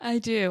I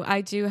do.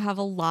 I do have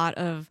a lot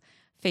of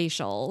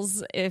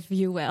facials, if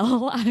you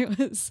will. I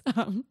was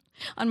on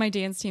my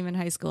dance team in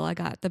high school. I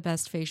got the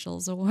best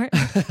facials award.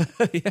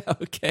 Yeah.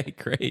 Okay.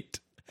 Great.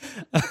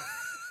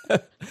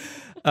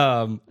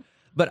 But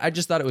I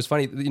just thought it was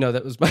funny.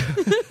 That was my.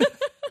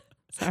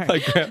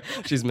 Sorry.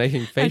 She's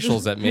making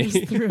facials at me. I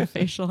just threw a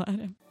facial at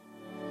him.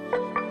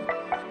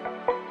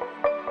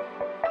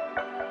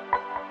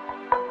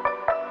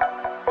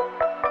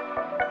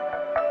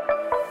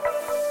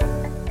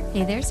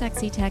 Hey there,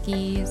 sexy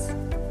techies.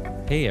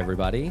 Hey,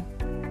 everybody.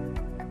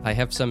 I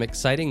have some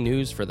exciting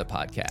news for the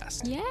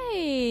podcast.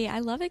 Yay! I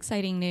love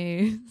exciting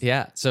news.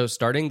 Yeah. So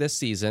starting this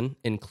season,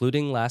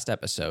 including last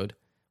episode,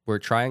 we're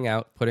trying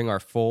out putting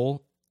our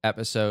full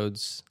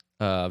episodes,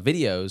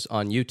 videos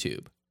on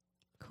YouTube.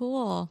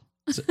 Cool.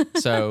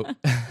 So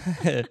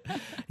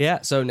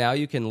yeah. So now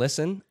you can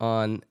listen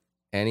on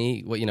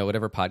any,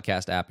 whatever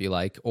podcast app you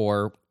like,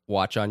 or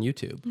watch on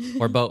YouTube,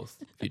 or both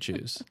if you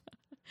choose.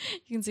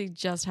 You can see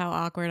just how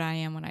awkward I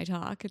am when I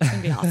talk. It's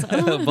going to be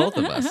awesome. Both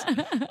of us.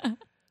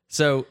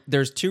 So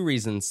there's two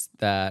reasons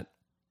that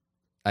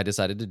I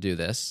decided to do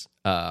this.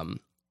 A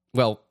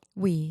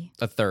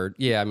third.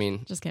 Yeah, I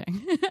mean. Just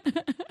kidding.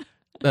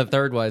 The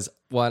third was,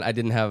 one, I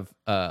didn't have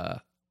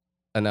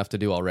enough to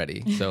do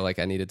already. So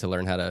I needed to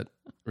learn how to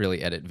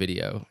really edit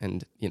video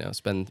and,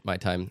 spend my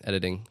time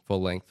editing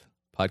full-length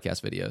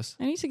podcast videos.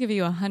 I need to give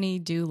you a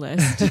honey-do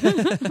list.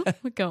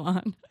 Go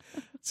on.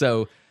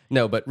 So...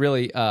 No, but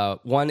really,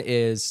 one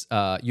is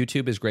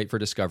YouTube is great for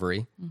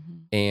discovery,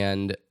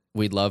 and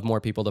we'd love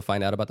more people to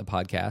find out about the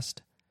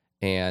podcast.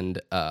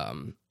 And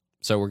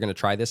so we're going to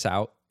try this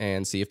out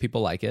and see if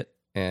people like it,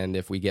 and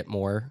if we get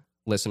more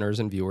listeners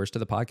and viewers to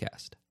the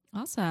podcast.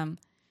 Awesome.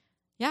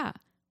 Yeah.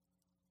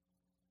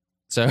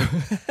 So,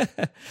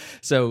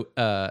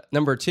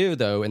 number two,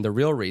 though, and the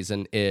real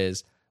reason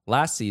is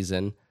last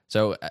season.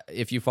 So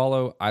if you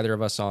follow either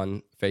of us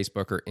on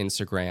Facebook or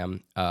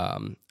Instagram,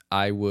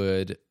 I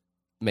would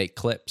make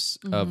clips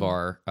of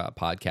our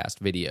podcast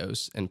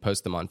videos and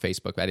post them on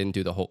Facebook. I didn't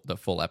do the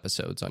full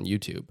episodes on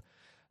YouTube.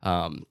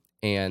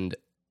 And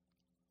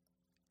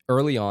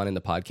early on in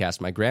the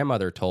podcast, my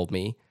grandmother told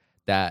me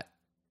that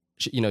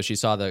she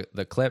saw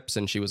the clips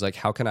and she was like,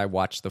 "How can I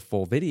watch the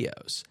full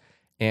videos?"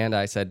 And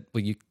I said,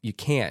 "Well, you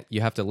can't.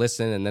 You have to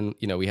listen." And then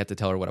we had to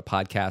tell her what a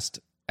podcast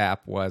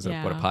app was,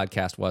 and what a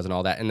podcast was, and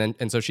all that.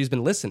 And so she's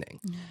been listening.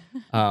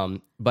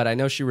 But I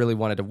know she really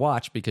wanted to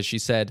watch because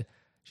she's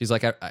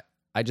like,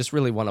 I just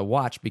really want to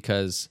watch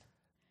because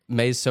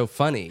May's so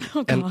funny.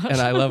 And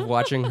I love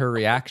watching her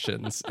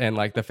reactions and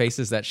the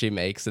faces that she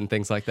makes and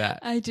things like that.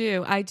 I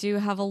do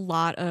have a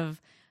lot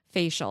of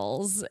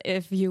facials,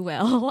 if you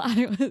will.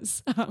 I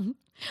was on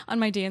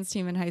my dance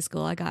team in high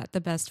school. I got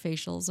the best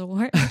facials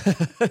award.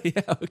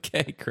 Yeah.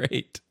 Okay.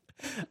 Great.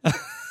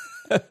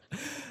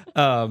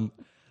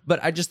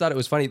 But I just thought it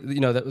was funny.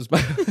 That was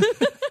my.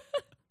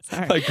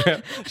 Sorry.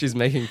 She's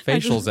making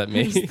facials at me.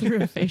 I just threw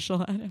a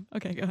facial at him.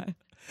 Okay, go ahead.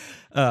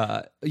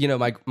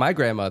 My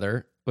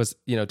grandmother was,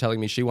 telling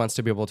me she wants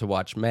to be able to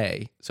watch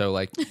May. So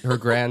her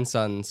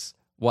grandson's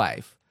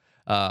wife.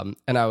 And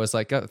I was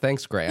like, "Oh,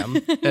 thanks, Graham."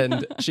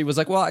 And she was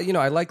like, "Well,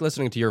 I like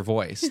listening to your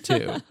voice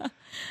too."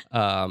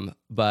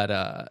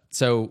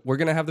 So we're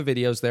going to have the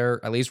videos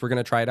there. At least we're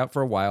going to try it out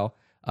for a while.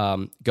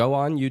 Go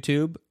on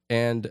YouTube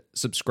and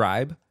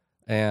subscribe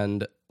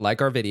and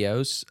like our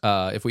videos.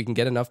 If we can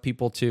get enough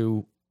people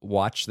to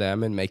watch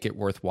them and make it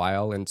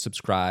worthwhile and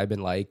subscribe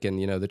and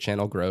and the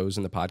channel grows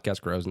and the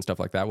podcast grows and stuff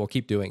like that, we'll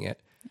keep doing it.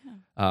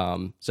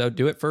 So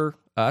do it for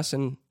us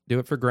and do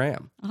it for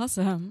Graham.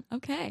 Awesome.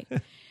 Okay.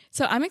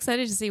 So I'm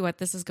excited to see what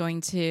this is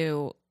going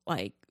to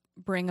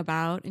bring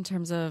about in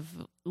terms of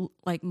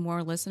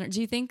more listeners. Do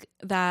you think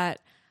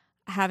that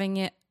having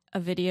it a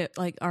video,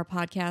 our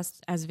podcast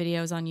as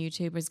videos on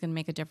YouTube, is going to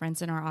make a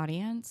difference in our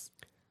audience?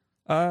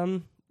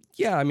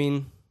 Yeah, I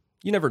mean,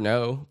 you never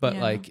know, but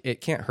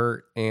it can't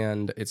hurt,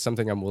 and it's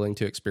something I'm willing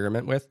to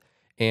experiment with.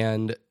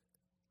 And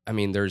I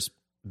mean, there's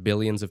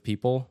billions of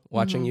people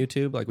watching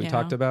YouTube, like we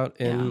talked about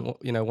in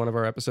one of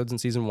our episodes in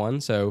season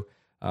 1. So,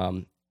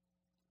 I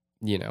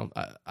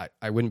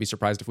wouldn't be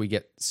surprised if we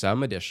get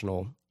some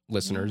additional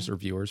listeners or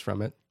viewers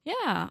from it.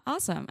 Yeah,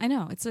 awesome. I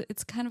know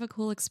it's kind of a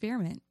cool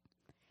experiment.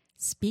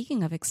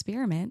 Speaking of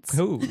experiments,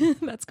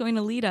 that's going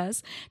to lead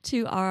us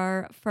to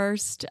our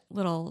first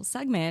little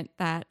segment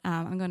that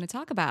I'm going to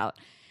talk about.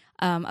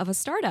 Of a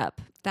startup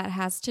that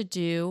has to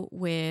do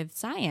with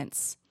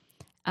science.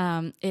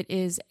 It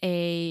is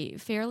a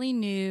fairly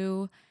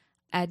new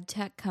ed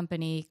tech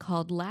company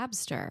called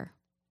Labster.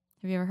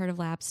 Have you ever heard of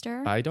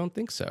Labster? I don't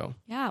think so.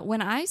 Yeah.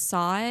 When I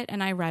saw it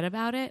and I read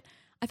about it,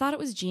 I thought it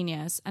was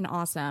genius and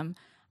awesome.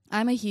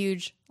 I'm a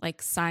huge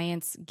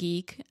science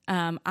geek.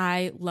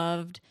 I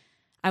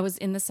was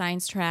in the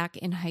science track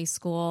in high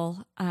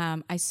school.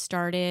 I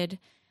started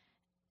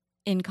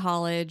in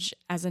college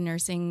as a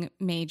nursing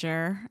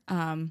major.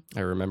 I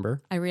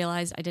remember. I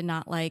realized I did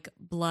not like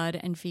blood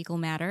and fecal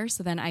matter.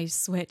 So then I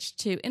switched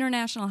to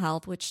international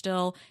health, which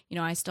still,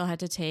 I still had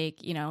to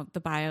take,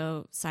 the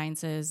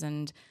biosciences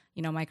and,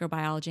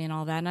 microbiology and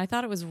all that. And I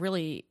thought it was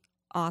really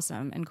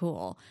awesome and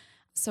cool.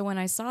 So when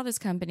I saw this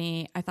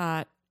company, I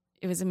thought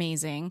it was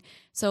amazing.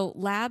 So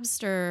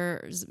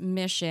Labster's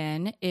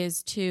mission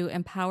is to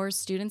empower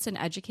students and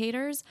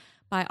educators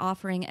by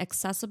offering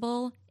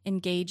accessible,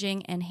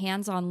 engaging, and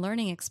hands-on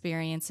learning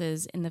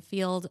experiences in the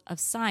field of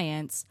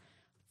science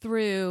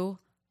through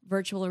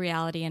virtual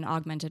reality and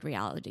augmented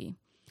reality.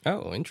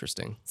 Oh,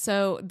 interesting.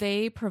 So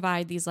they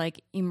provide these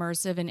like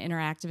immersive and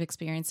interactive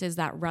experiences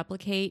that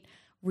replicate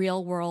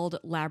real-world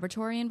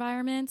laboratory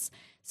environments.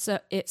 So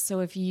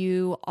if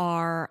you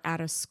are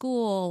at a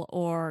school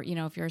or, you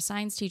know, if you're a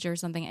science teacher or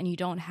something and you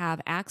don't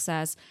have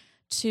access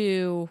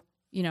to,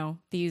 you know,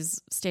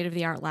 these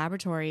state-of-the-art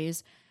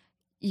laboratories,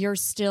 you're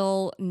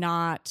still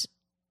not,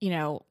 you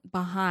know,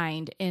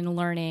 behind in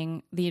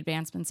learning the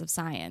advancements of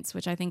science,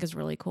 which I think is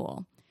really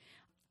cool.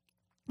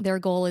 Their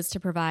goal is to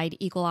provide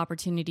equal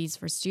opportunities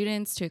for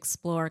students to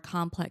explore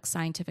complex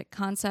scientific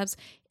concepts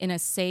in a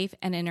safe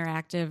and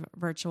interactive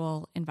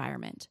virtual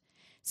environment.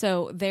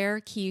 So their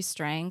key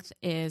strength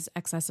is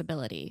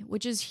accessibility,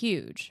 which is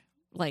huge,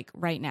 like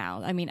right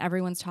now. I mean,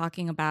 everyone's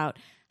talking about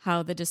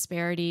how the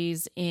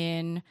disparities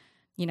in,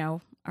 you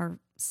know, our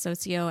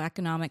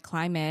socioeconomic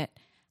climate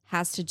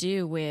has to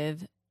do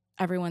with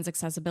everyone's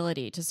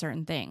accessibility to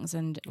certain things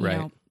and,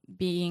 you know,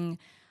 being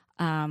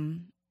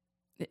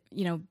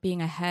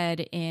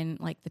ahead in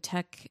like the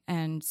tech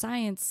and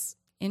science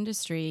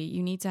industry,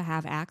 you need to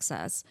have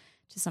access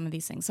to some of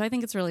these things. So I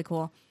think it's really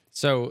cool.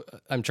 So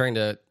I'm trying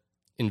to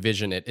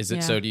envision it. Is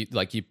it so do you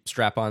like you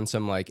strap on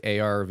some like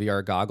AR or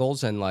VR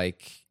goggles and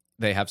like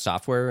they have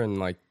software and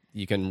like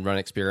you can run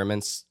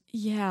experiments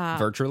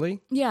virtually?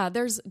 Yeah,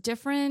 there's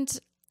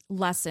different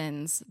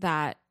lessons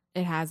that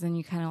it has, and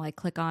you kind of like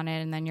click on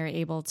it and then you're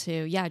able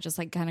to just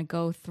like kind of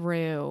go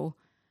through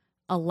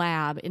a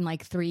lab in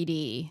like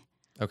 3D.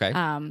 Okay.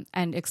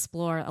 And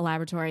explore a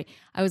laboratory.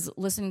 I was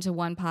listening to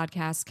one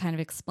podcast kind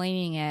of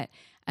explaining it,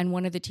 and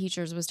one of the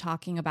teachers was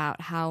talking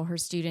about how her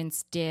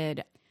students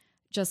did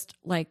just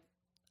like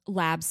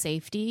lab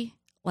safety,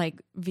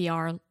 like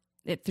VR,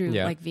 like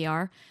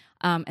VR.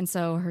 And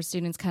so her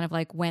students kind of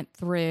like went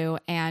through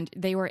and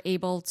they were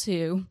able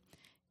to,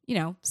 you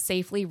know,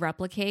 safely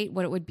replicate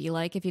what it would be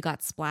like if you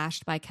got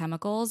splashed by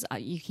chemicals.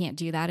 You can't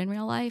do that in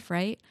real life,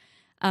 right?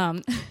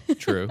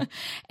 True.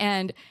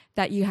 And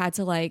that you had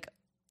to like,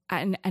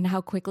 and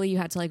how quickly you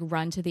had to like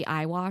run to the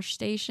eye wash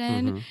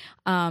station,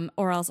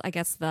 or else I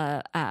guess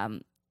the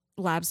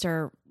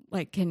Labster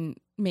like can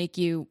make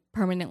you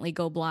permanently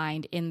go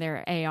blind in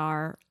their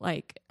AR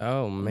like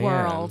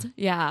world.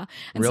 Yeah,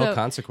 and real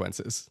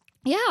consequences.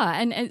 Yeah,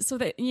 and so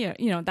that you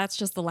know that's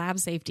just the lab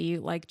safety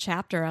like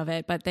chapter of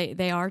it, but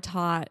they are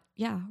taught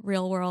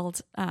real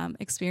world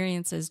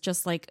experiences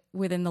just like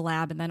within the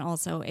lab, and then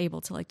also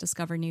able to like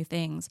discover new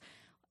things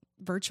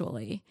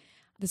virtually.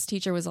 This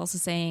teacher was also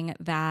saying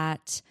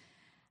that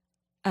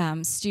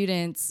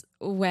students,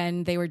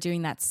 when they were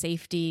doing that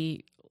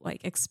safety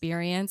like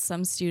experience,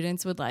 some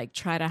students would like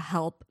try to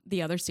help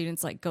the other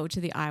students like go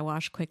to the eye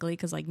wash quickly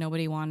because like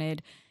nobody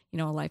wanted, you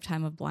know, a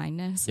lifetime of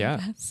blindness.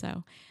 Yeah.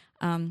 So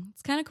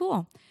it's kind of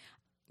cool.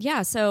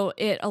 Yeah. So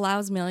it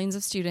allows millions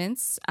of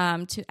students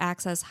to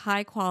access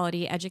high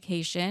quality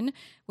education,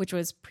 which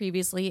was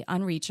previously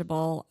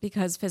unreachable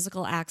because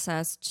physical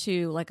access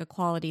to like a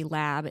quality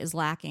lab is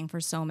lacking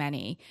for so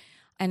many.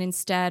 And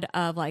instead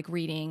of like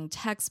reading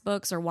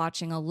textbooks or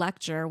watching a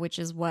lecture, which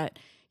is what,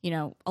 you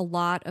know, a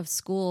lot of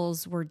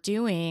schools were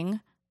doing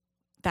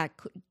that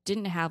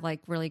didn't have like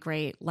really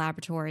great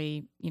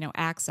laboratory, you know,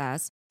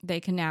 access,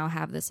 they can now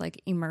have this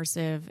like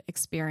immersive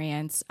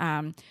experience.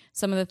 Some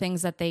of the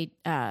things that they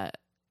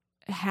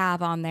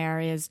have on there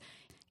is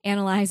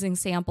analyzing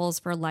samples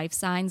for life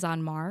signs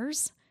on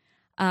Mars,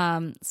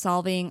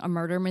 solving a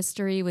murder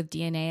mystery with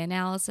DNA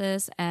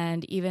analysis,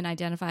 and even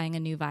identifying a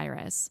new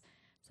virus.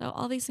 So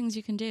all these things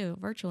you can do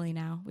virtually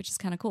now, which is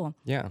kind of cool.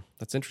 Yeah,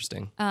 that's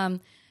interesting.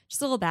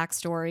 Just a little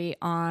backstory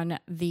on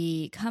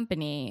the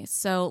company.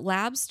 So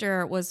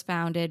Labster was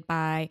founded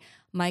by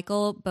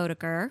Michael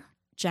Bodeker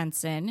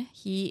Jensen.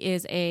 He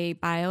is a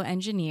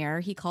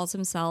bioengineer. He calls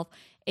himself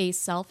a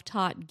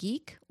self-taught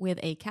geek with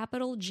a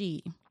capital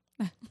G.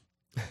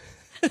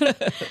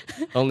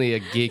 Only a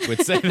geek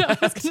would say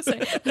that. I was going to say,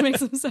 that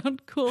makes him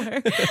sound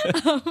cooler.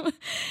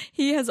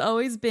 He has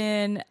always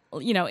been,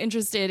 you know,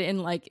 interested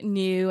in like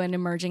new and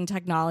emerging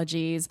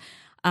technologies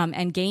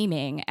and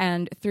gaming.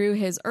 And through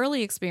his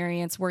early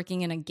experience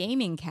working in a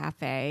gaming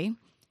cafe,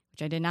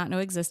 which I did not know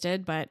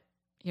existed, but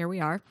here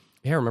we are.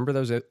 Yeah, remember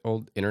those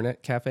old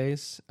internet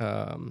cafes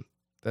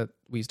that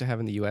we used to have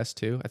in the U.S.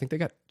 too? I think they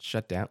got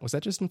shut down. Was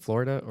that just in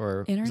Florida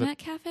or internet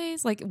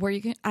cafes? Like where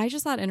you can? I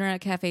just thought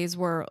internet cafes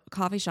were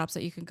coffee shops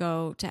that you could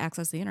go to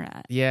access the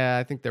internet. Yeah,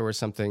 I think there was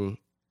something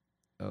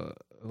a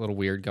little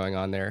weird going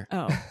on there.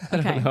 Oh,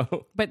 okay. I don't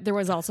know. But there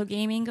was also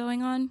gaming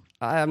going on?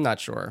 I'm not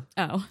sure.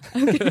 Oh,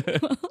 okay.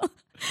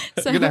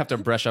 I'm going to have to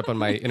brush up on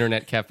my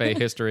internet cafe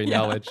history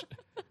knowledge.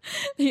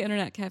 The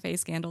internet cafe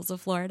scandals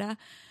of Florida.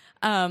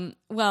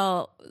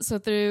 Well, so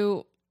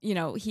through, you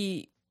know,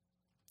 he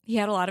he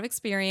had a lot of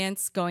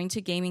experience going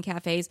to gaming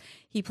cafes.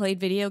 He played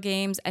video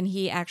games, and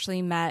he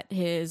actually met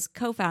his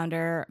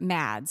co-founder,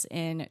 Mads,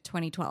 in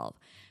 2012.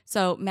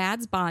 So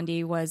Mads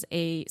Bondi was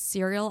a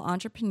serial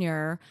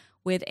entrepreneur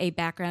with a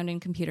background in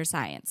computer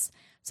science.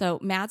 So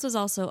Mads was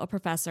also a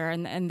professor,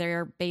 and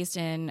they're based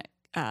in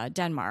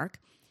Denmark.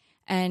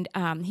 And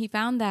he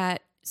found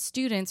that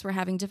students were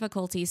having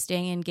difficulty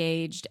staying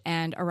engaged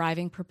and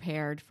arriving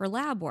prepared for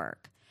lab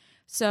work.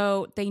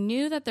 So they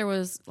knew that there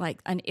was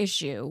like an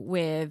issue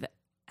with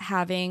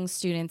having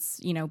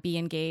students, be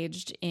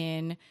engaged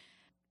in,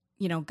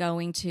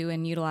 going to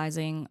and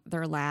utilizing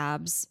their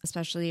labs,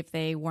 especially if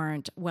they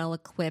weren't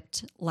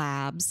well-equipped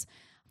labs.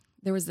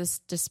 There was this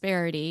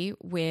disparity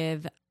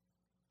with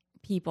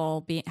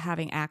people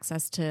having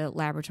access to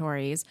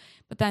laboratories,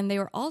 but then they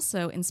were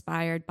also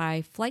inspired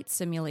by flight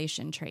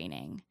simulation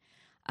training.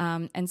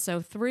 And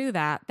so through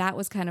that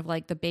was kind of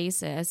like the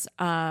basis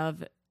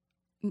of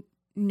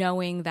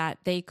knowing that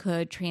they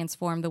could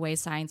transform the way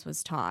science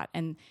was taught,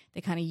 and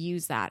they kind of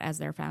use that as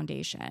their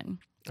foundation.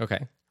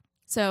 Okay.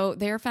 So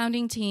their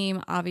founding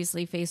team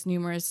obviously faced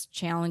numerous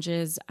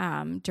challenges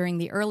during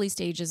the early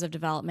stages of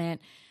development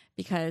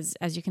because,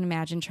 as you can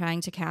imagine, trying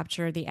to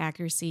capture the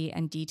accuracy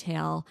and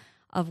detail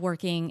of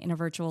working in a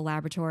virtual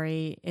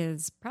laboratory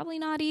is probably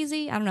not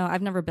easy. I don't know.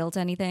 I've never built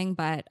anything,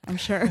 but I'm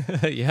sure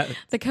yeah.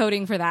 the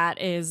coding for that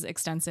is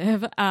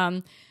extensive.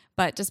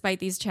 But despite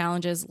these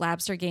challenges,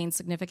 Labster gained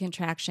significant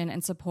traction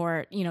and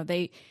support.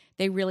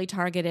 They really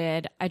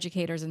targeted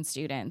educators and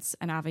students.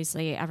 And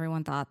obviously,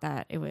 everyone thought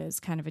that it was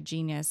kind of a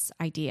genius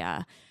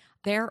idea.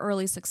 Their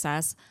early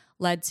success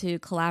led to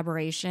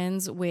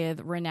collaborations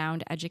with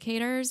renowned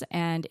educators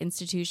and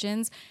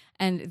institutions,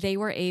 and they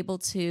were able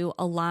to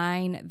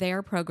align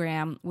their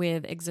program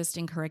with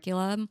existing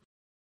curriculum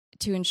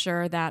to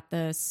ensure that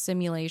the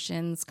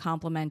simulations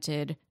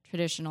complemented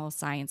traditional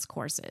science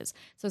courses.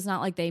 So it's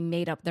not like they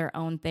made up their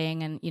own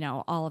thing and,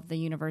 all of the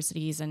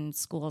universities and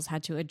schools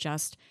had to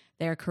adjust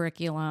their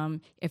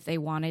curriculum if they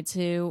wanted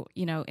to,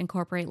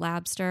 incorporate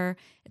Labster.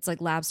 It's like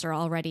Labster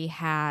already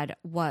had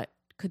what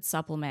could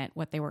supplement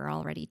what they were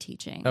already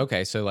teaching.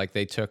 Okay, so like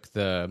they took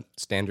the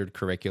standard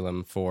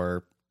curriculum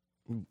for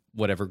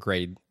whatever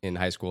grade in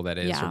high school that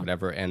is or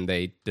whatever, and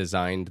they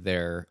designed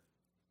their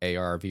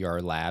AR,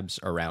 VR labs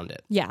around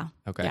it. Yeah.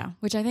 Okay. Yeah.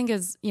 Which I think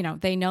is,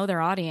 they know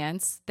their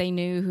audience. They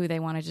knew who they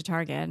wanted to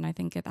target. And I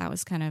think that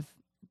was kind of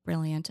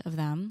brilliant of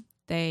them.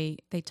 They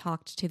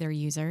talked to their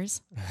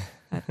users.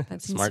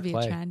 That seems to be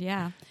a trend.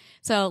 Yeah.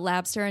 So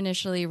Labster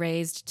initially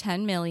raised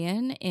 $10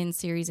 million in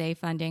Series A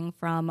funding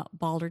from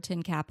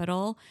Balderton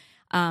Capital,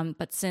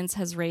 but since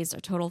has raised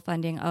a total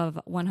funding of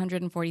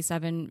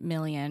 $147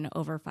 million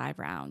over 5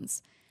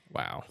 rounds.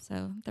 Wow.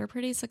 So they're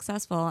pretty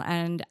successful,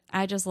 and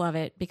I just love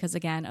it because,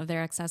 again, of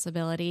their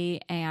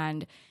accessibility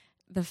and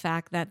the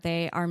fact that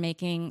they are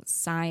making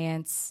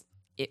science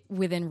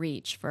within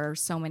reach for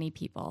so many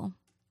people.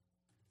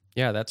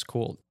 Yeah, that's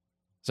cool.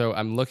 So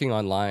I'm looking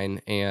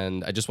online,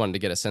 and I just wanted to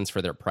get a sense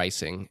for their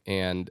pricing.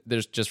 And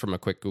there's just from a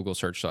quick Google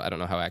search, so I don't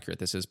know how accurate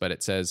this is, but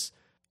it says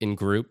in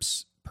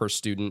groups per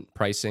student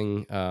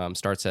pricing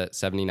starts at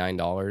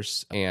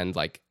 $79, and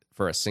like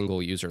for a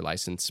single user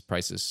license,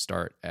 prices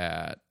start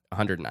at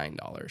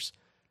 $109.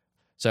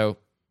 So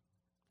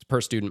it's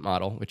per student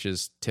model, which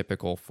is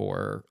typical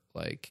for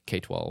like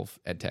K-12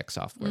 edtech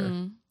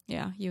software.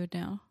 Yeah, you would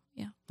know.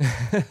 Yeah.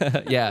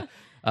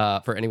 Yeah.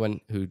 For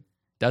anyone who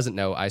doesn't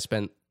know, I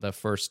spent the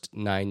first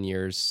 9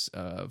 years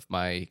of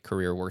my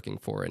career working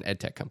for an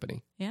edtech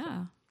company.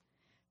 Yeah.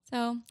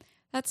 So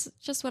that's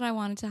just what I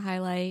wanted to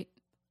highlight.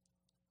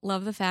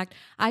 Love the fact.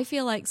 I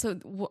feel like,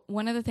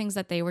 one of the things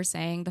that they were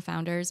saying, the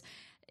founders,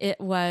 it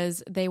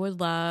was they would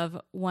love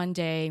one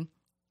day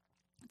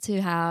to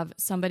have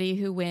somebody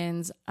who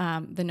wins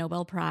the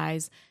Nobel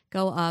Prize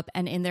go up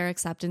and in their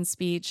acceptance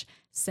speech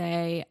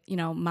say,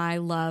 my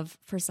love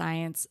for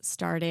science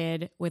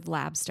started with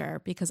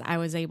Labster because I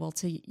was able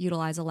to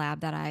utilize a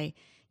lab that I,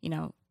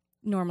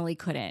 normally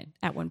couldn't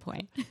at one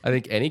point. I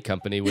think any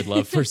company would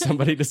love for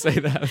somebody to say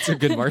that. It's a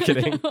good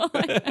marketing.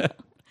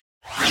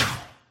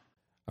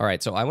 All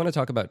right, so I want to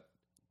talk about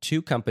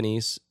 2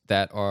 companies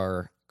that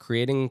are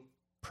creating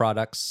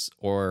products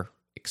or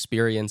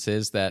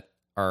experiences that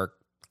are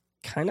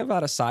kind of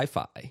out of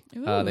sci-fi.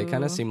 They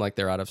kind of seem like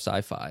they're out of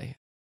sci-fi.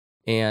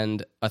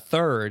 And a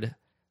third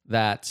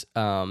that,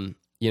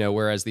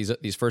 whereas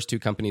these first 2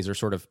 companies are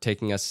sort of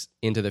taking us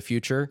into the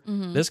future,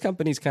 this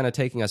company's kind of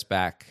taking us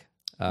back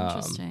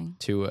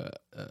to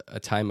a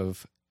time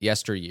of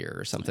yesteryear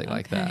or something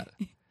like that.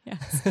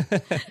 Yes.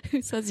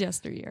 Who says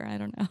yesteryear? I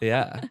don't know.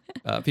 Yeah.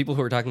 People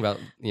who are talking about,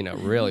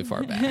 really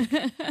far back.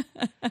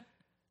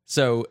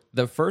 So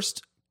the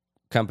first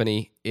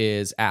company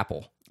is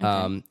Apple.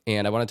 Okay.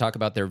 And I want to talk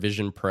about their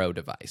Vision Pro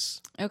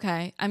device.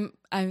 Okay.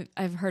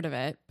 I've heard of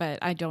it, but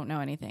I don't know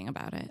anything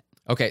about it.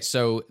 Okay.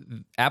 So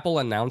Apple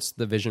announced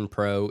the Vision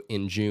Pro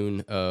in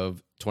June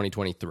of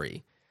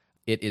 2023.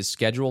 It is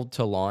scheduled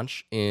to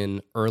launch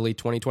in early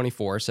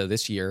 2024, so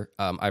this year.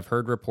 I've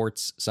heard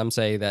reports, some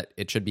say that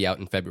it should be out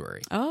in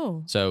February.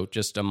 Oh. So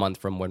just a month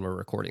from when we're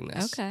recording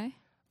this. Okay.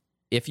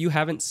 if you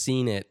haven't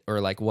seen it or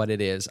like what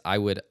it is, I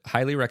would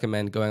highly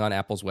recommend going on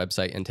Apple's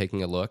website and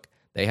taking a look.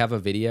 They have a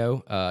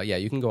video. Yeah,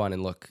 you can go on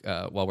and look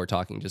while we're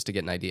talking just to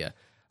get an idea.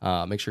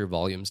 Make sure your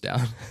volume's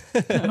down.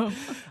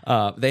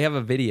 They have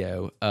a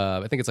video.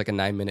 I think it's like a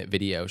 9-minute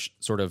video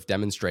sort of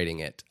demonstrating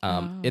it.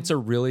 It's a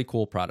really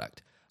cool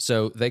product.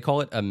 So they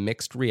call it a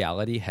mixed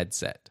reality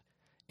headset.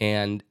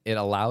 And it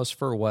allows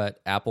for what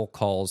Apple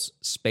calls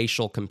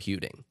spatial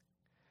computing.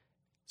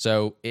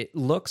 So it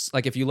looks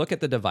like, if you look at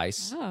the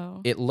device,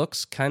 it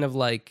looks kind of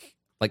like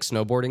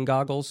snowboarding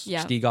goggles,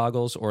 ski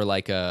goggles, or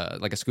like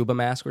a scuba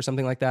mask or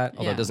something like that,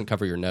 although it doesn't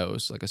cover your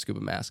nose like a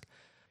scuba mask.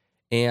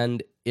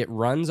 And it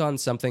runs on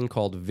something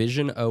called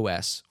Vision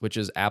OS, which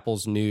is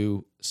Apple's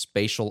new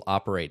spatial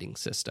operating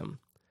system.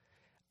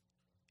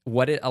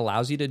 What it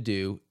allows you to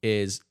do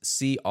is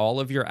see all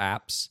of your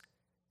apps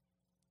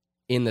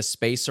in the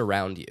space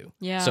around you.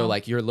 Yeah. So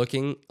like you're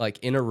looking like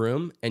in a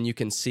room and you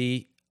can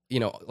see,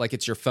 like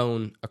it's your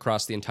phone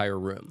across the entire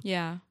room.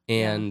 Yeah.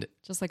 And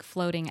just like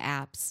floating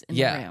apps in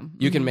the room.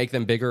 You can make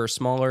them bigger or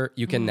smaller.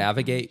 You can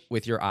navigate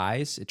with your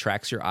eyes. It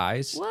tracks your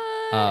eyes.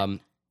 What?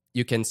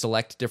 You can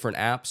select different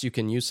apps. You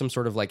can use some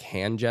sort of like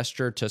hand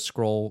gesture to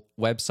scroll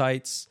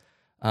websites.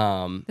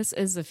 This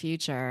is the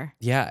future.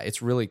 Yeah,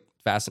 it's really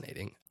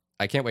fascinating.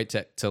 I can't wait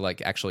to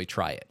like actually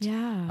try it.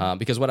 Yeah.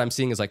 Because what I'm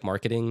seeing is like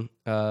marketing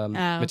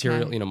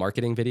material,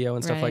 marketing video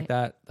and stuff like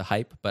that, the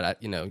hype. But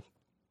we'll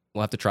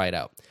have to try it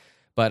out.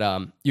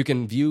 But you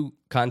can view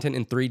content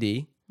in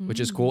 3D, which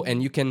is cool.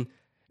 And you can.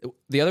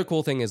 The other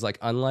cool thing is like,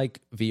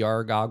 unlike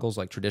VR goggles,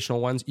 like traditional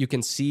ones, you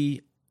can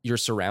see your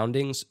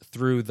surroundings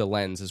through the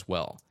lens as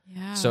well.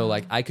 Yeah. So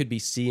like I could be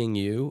seeing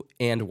you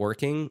and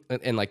working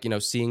and like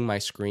seeing my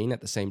screen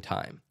at the same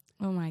time.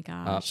 Oh my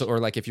gosh. Or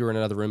like if you were in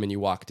another room and you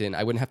walked in,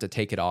 I wouldn't have to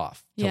take it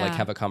off to like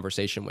have a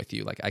conversation with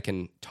you. Like I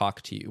can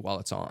talk to you while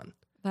it's on.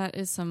 That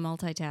is some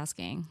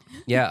multitasking.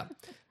 Yeah.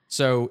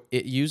 So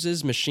it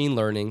uses machine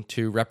learning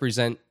to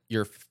represent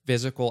your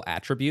physical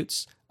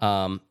attributes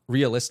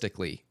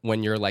realistically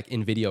when you're like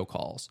in video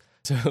calls.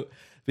 So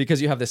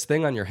because you have this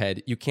thing on your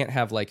head, you can't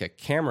have like a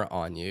camera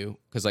on you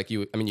because like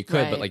you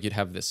could, but like you'd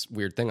have this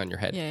weird thing on your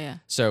head. Yeah.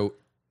 So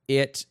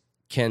it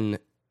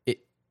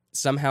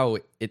somehow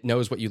it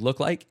knows what you look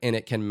like, and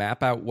it can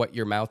map out what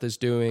your mouth is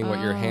doing, what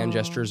your hand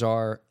gestures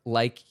are,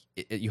 like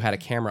you had a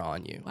camera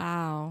on you.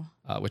 Wow.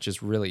 Which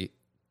is really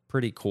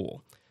pretty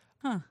cool.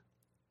 Huh.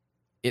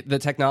 The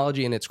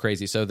technology, and it's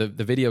crazy. So the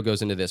video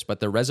goes into this, but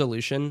the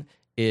resolution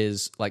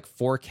is like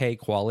 4K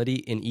quality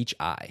in each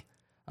eye.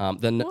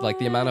 Like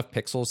the amount of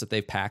pixels that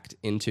they've packed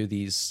into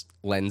these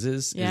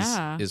lenses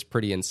is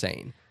pretty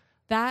insane.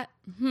 I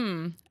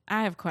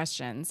have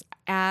questions.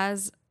 I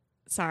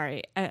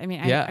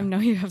know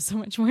you have so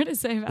much more to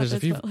say about this.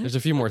 There's a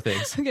few more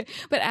things. Okay,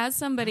 but as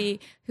somebody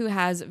who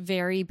has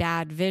very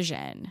bad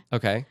vision,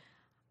 okay,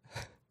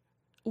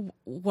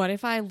 what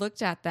if I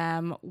looked at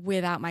them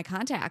without my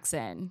contacts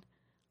in?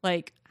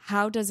 Like,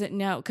 how does it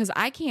know? Because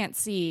I can't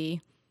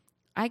see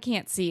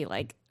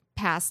like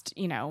past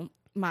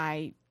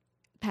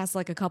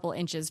like a couple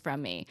inches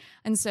from me,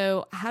 and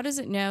so how does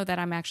it know that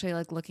I'm actually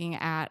like looking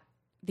at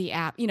the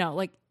app?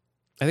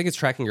 I think it's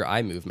tracking your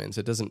eye movements.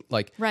 It doesn't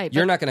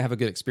you're not going to have a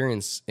good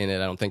experience in it,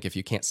 I don't think, if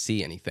you can't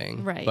see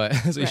anything. Right. But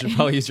so you should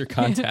probably use your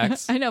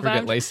contacts. I know, or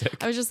get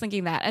LASIK. I was just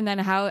thinking that. And then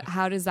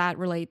how does that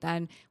relate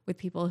then with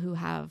people who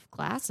have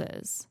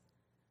glasses?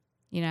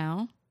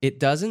 It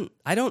doesn't.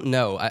 I don't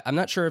know. I'm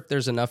not sure if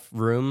there's enough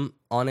room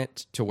on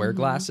it to wear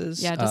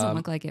glasses. Yeah, it doesn't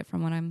look like it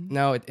from what I'm.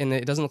 No, and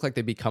it doesn't look like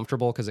they'd be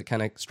comfortable because it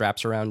kind of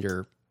straps around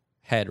your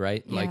head,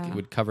 right? Yeah. Like it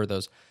would cover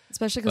those.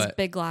 Especially because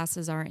big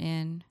glasses are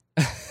in.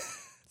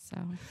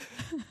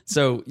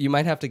 So you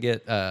might have to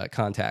get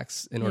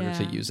contacts in order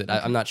to use it. Okay.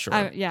 I'm not sure.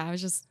 I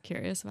was just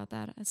curious about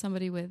that as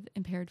somebody with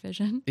impaired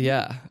vision.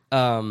 Yeah.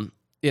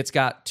 It's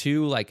got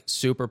 2 like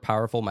super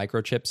powerful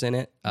microchips in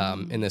it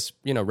in this,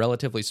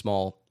 relatively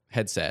small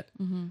headset.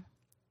 Mm-hmm.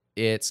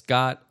 It's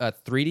got a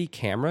 3D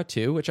camera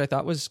too, which I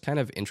thought was kind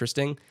of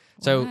interesting.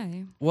 So,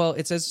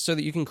 it says so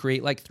that you can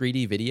create like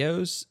 3D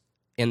videos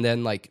and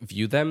then like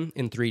view them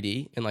in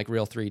 3D, in like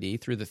real 3D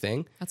through the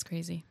thing. That's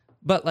crazy.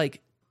 But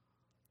like,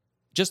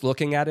 just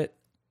looking at it,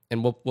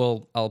 and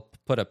I'll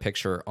put a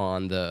picture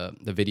on the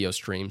video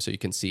stream so you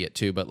can see it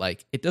too. But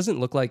like, it doesn't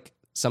look like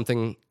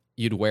something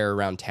you'd wear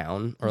around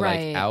town or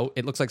like out.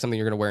 It looks like something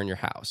you're going to wear in your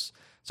house.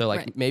 So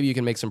like, maybe you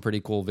can make some pretty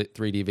cool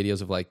 3D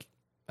videos of like,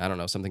 I don't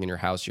know, something in your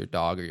house, your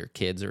dog or your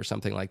kids or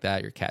something like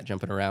that, your cat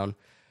jumping around.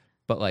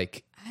 But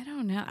like, I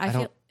don't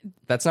know.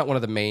 That's not one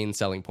of the main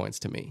selling points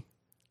to me.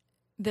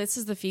 This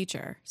is the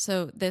future.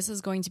 So this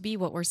is going to be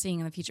what we're seeing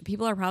in the future.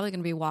 People are probably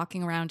going to be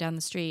walking around down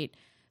the street.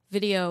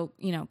 Video,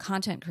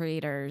 content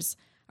creators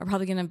are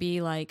probably going to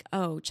be like,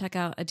 oh, check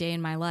out A Day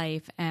in My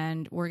Life.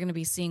 And we're going to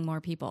be seeing more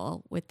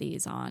people with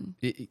these on.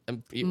 I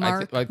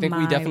think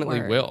we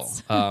definitely will.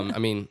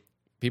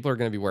 People are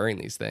going to be wearing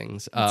these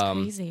things. That's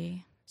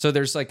crazy. So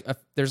there's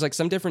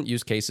some different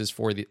use cases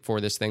for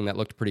this thing that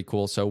looked pretty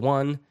cool. So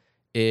one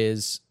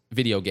is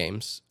video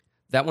games.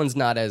 That one's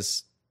not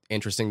as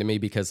interesting to me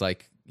because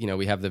like,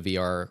 we have the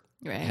VR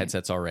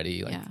headsets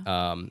already,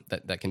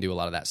 that can do a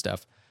lot of that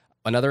stuff.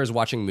 Another is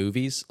watching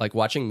movies. Like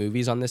watching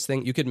movies on this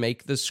thing, you could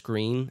make the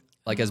screen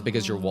like as big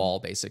as your wall.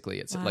 Basically,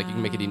 it's like you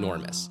can make it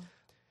enormous.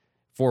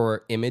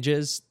 For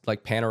images,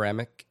 like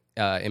panoramic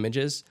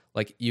images,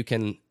 like you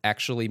can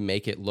actually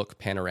make it look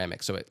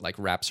panoramic, so it like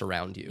wraps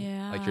around you,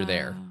 like you're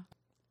there.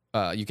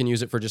 You can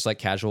use it for just like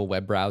casual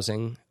web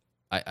browsing.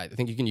 I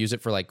think you can use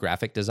it for like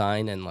graphic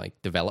design and like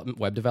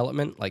web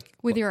development, like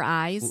with your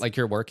eyes, like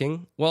you're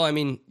working. Well, I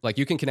mean, like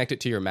you can connect it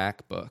to your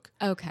MacBook,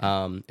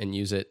 and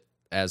use it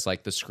as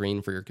like the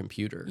screen for your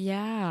computer.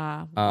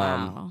 Yeah.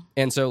 Wow.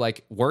 And so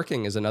like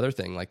working is another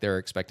thing. Like they're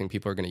expecting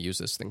people are going to use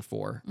this thing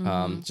for.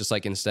 Just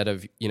like instead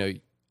of a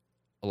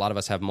lot of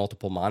us have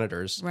multiple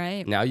monitors.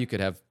 Right. Now you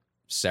could have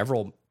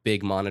several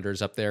big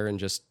monitors up there and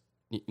just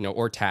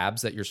or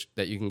tabs that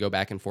you can go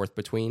back and forth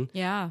between.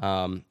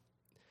 Yeah.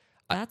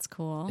 That's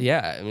cool.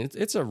 Yeah, I mean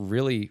it's a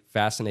really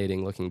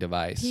fascinating looking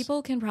device.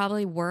 People can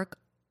probably work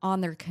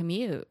on their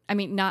commute. I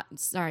mean, not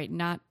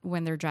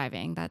when they're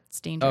driving. That's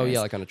dangerous. Oh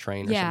yeah, like on a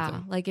train or something. Yeah,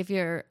 like if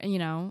you're,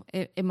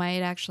 it might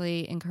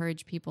actually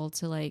encourage people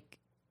to like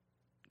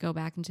go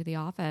back into the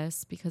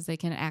office because they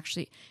can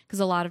actually,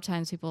 because a lot of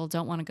times people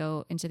don't want to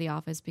go into the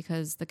office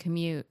because the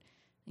commute,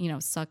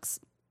 sucks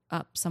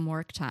up some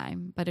work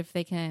time. But if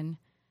they can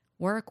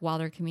work while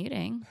they're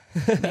commuting,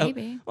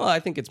 maybe. Well,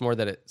 I think it's more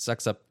that it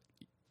sucks up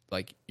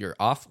like your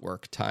off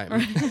work time.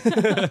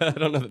 I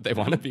don't know that they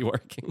want to be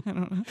working. I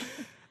don't know.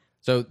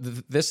 So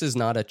this is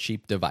not a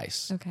cheap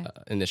device.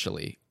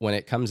 Initially. When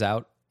it comes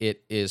out,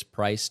 it is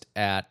priced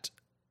at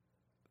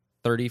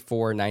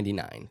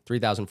 $34.99,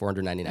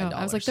 $3,499.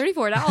 I was like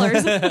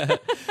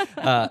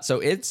 $34. So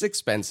it's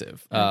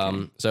expensive.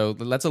 So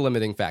that's a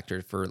limiting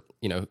factor for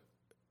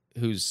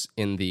who's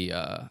in the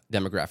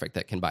demographic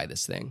that can buy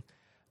this thing.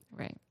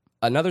 Right.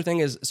 Another thing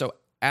is, so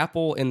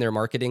Apple in their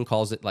marketing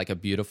calls it like a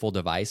beautiful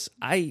device.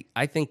 I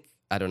think,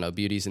 I don't know,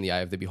 beauty's in the eye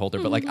of the beholder,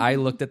 but like I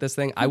looked at this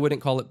thing, I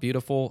wouldn't call it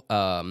beautiful.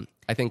 I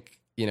think,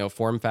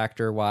 form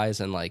factor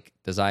wise and like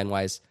design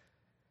wise,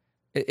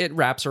 it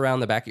wraps around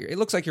the back of it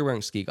looks like you're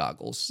wearing ski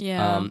goggles.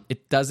 Yeah.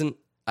 It doesn't,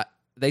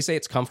 they say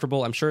it's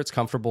comfortable. I'm sure it's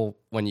comfortable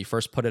when you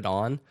first put it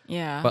on.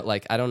 Yeah. But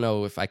like, I don't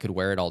know if I could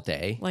wear it all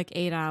day. Like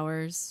 8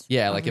 hours.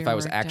 Yeah. Like if I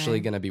was actually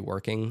going to be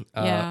working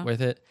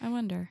with it. I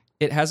wonder.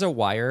 It has a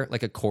wire,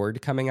 like a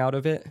cord coming out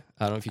of it.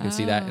 I don't know if you can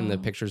see that in the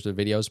pictures or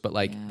videos, but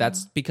like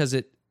that's because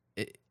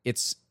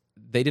it's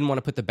they didn't want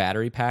to put the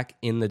battery pack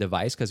in the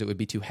device because it would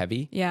be too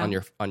heavy on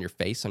your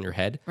face, on your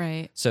head.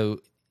 Right. So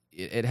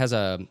it has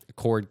a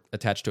cord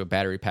attached to a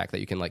battery pack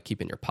that you can like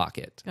keep in your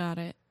pocket. Got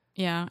it.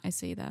 Yeah, I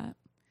see that.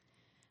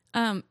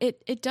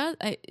 It does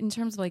in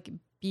terms of like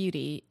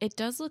beauty. It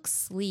does look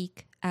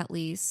sleek, at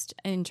least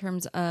in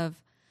terms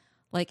of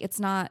like it's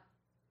not.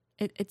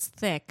 It's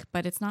thick,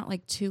 but it's not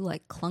like too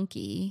like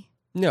clunky.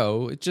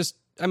 No, it just,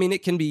 I mean,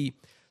 it can be,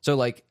 so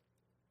like,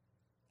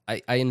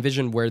 I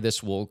envision where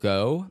this will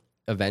go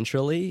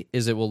eventually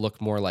is it will look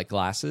more like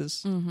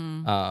glasses.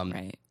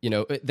 Right.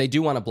 They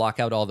do want to block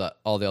out all the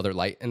other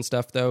light and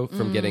stuff though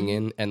from getting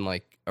in and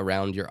like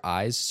around your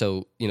eyes.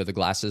 So, the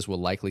glasses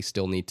will likely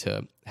still need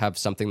to have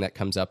something that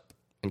comes up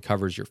and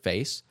covers your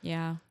face.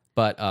 Yeah.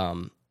 But,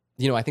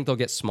 I think they'll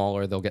get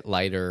smaller, they'll get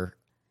lighter,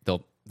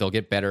 they'll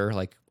get better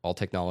like all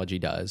technology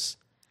does.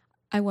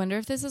 I wonder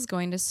if this is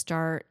going to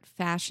start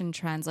fashion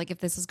trends, like if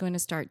this is going to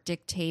start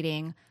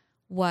dictating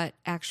what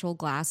actual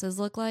glasses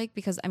look like,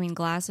 because I mean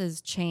glasses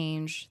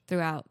change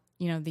throughout,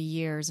 the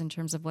years in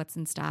terms of what's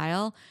in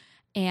style.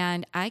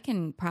 And I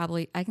can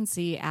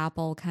see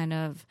Apple kind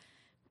of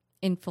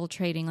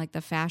infiltrating like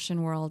the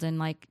fashion world and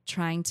like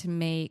trying to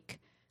make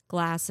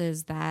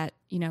glasses that,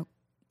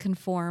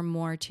 conform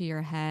more to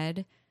your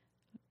head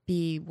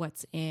be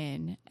what's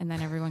in, and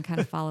then everyone kind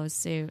of follows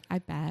suit. I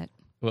bet.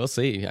 We'll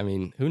see. I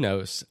mean, who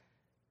knows?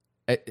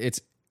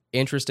 It's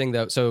interesting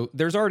though. So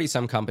there's already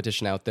some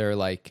competition out there.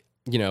 Like,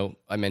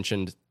 I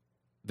mentioned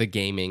the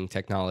gaming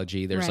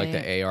technology. There's like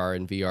the AR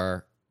and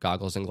VR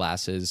goggles and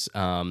glasses.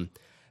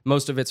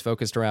 Most of it's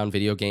focused around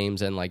video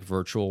games and like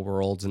virtual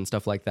worlds and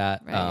stuff like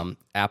that. Right.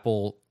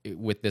 Apple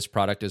with this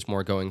product is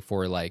more going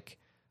for like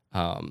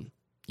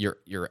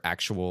your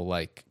actual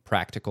like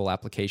practical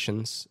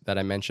applications that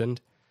I mentioned.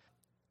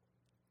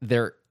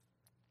 There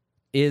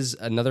is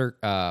another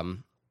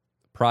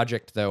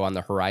project, though, on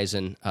the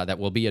horizon that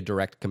will be a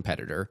direct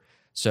competitor.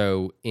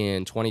 So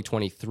in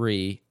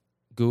 2023,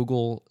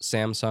 Google,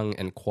 Samsung,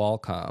 and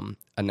Qualcomm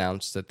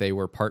announced that they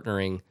were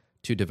partnering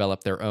to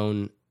develop their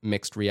own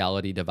mixed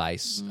reality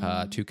device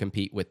to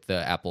compete with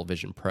the Apple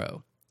Vision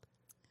Pro.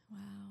 Wow.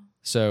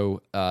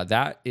 So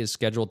that is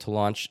scheduled to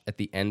launch at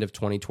the end of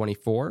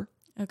 2024.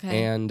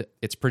 Okay. And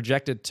it's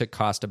projected to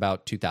cost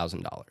about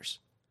 $2,000.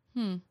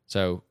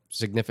 So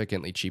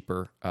significantly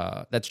cheaper.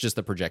 That's just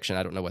the projection.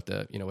 I don't know what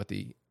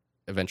the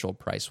eventual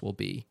price will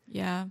be.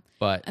 Yeah.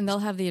 And they'll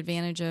have the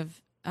advantage of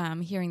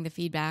hearing the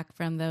feedback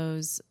from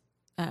those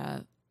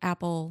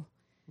Apple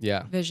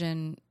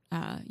Vision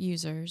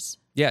users.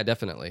 Yeah,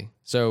 definitely.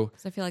 So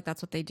 'cause I feel like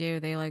that's what they do.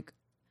 They like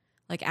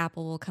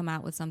Apple will come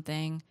out with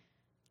something,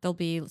 there'll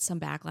be some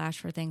backlash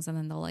for things and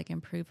then they'll like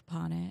improve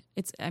upon it.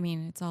 It's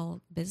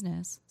all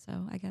business.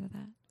 So I get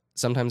that.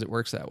 Sometimes it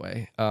works that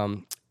way.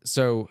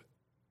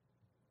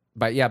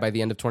 By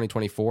the end of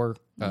 2024,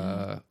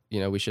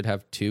 we should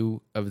have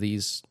 2 of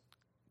these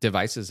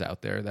devices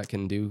out there that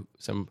can do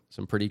some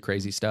pretty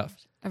crazy stuff.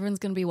 Everyone's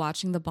going to be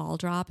watching the ball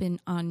drop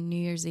on New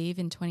Year's Eve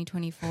in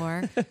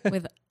 2024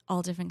 with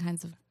all different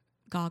kinds of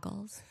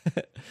goggles.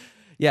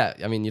 Yeah,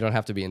 I mean, you don't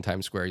have to be in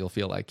Times Square. You'll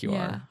feel like you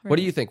are. Right. What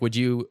do you think? Would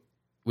you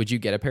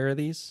get a pair of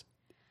these?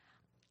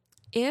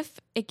 If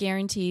it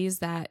guarantees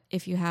that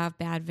if you have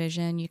bad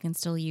vision, you can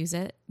still use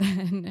it,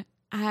 then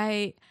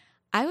I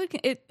would.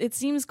 It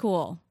seems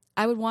cool.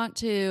 I would want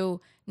to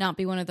not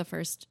be one of the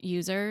first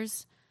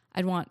users.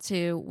 I'd want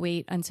to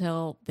wait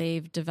until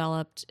they've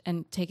developed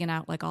and taken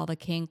out like all the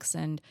kinks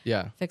and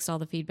fixed all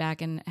the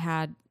feedback and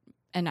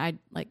I'd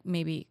like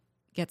maybe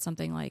get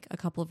something like a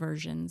couple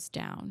versions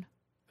down.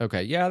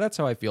 Okay. Yeah, that's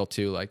how I feel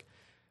too. Like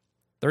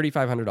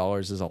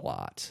 $3,500 is a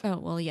lot. Oh,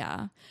 well,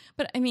 yeah.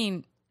 But I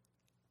mean,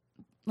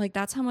 like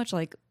that's how much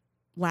like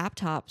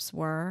laptops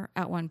were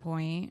at one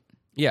point.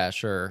 Yeah,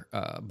 sure.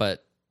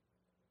 But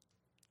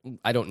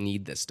I don't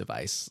need this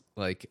device.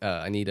 Like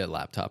I need a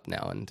laptop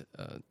now and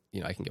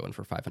I can get one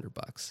for $500. I don't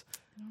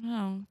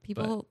know.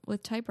 People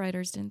with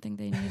typewriters didn't think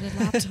they needed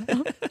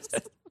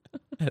laptops.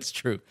 That's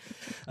true.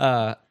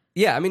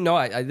 Yeah, I mean, no,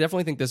 I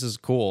definitely think this is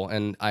cool.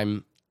 And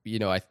I'm,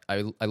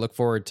 I look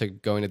forward to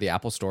going to the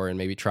Apple store and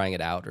maybe trying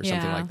it out or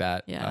something like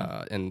that.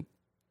 Yeah. And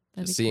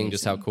seeing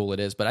just how cool it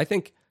is. But I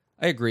think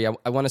I agree.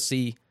 I want to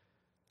see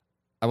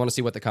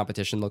what the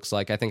competition looks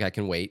like. I think I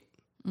can wait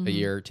a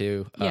year or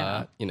two.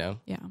 Yeah. I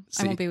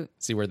won't be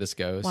see where this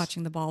goes.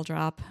 Watching the ball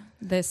drop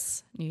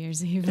this New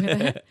Year's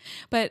Eve.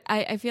 But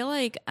I feel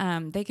like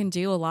they can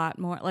do a lot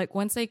more. Like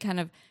once they kind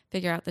of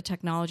figure out the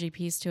technology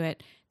piece to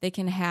it, they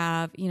can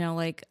have,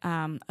 like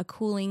a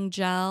cooling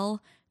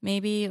gel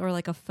maybe, or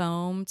like a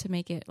foam to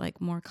make it like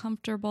more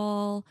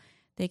comfortable.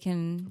 They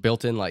can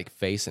built-in like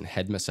face and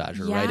head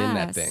massager right in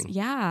that thing.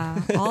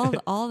 Yeah.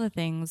 all the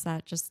things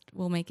that just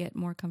will make it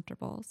more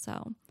comfortable.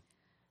 So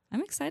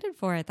I'm excited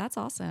for it. That's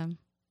awesome.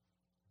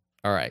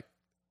 All right.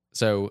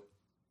 So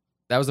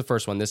that was the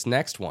first one. This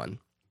next one,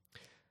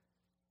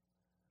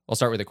 I'll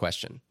start with a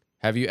question.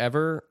 Have you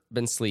ever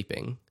been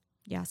sleeping?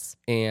 Yes.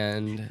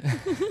 And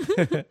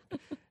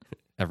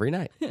every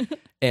night.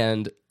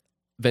 And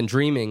been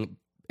dreaming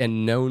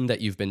and known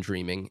that you've been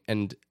dreaming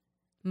and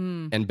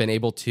been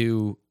able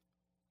to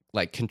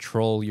like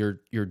control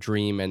your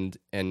dream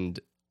and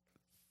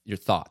your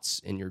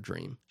thoughts in your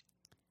dream?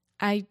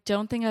 I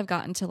don't think I've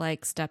gotten to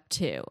like step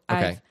 2. Okay.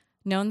 I've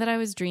known that I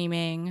was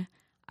dreaming.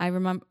 I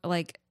remember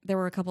like there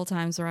were a couple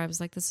times where I was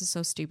like, this is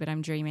so stupid.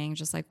 I'm dreaming.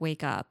 Just like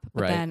wake up.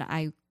 But then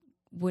I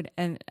would,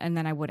 and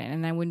then I wouldn't,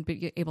 and I wouldn't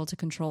be able to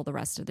control the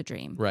rest of the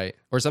dream. Right.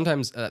 Or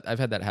sometimes I've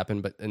had that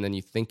happen, and then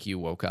you think you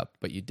woke up,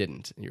 but you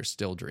didn't, and you're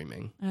still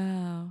dreaming.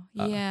 Oh,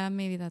 yeah.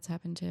 Maybe that's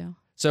happened too.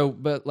 So,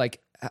 but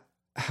like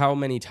how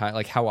many times,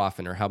 like how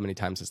often or how many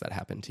times has that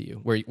happened to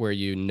you where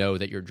you know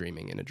that you're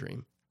dreaming in a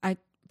dream?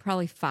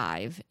 Probably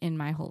 5 in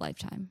my whole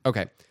lifetime.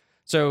 Okay.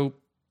 So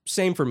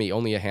same for me,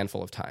 only a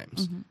handful of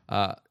times.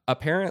 Mm-hmm.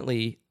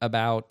 Apparently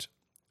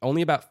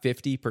only about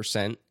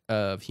 50%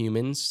 of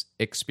humans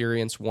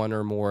experience one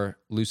or more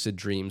lucid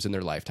dreams in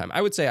their lifetime.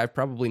 I would say I've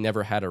probably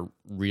never had a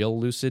real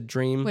lucid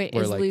dream. Wait,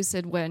 is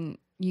lucid when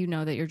you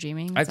know that you're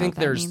dreaming? I think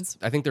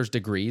there's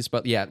degrees,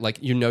 but yeah, like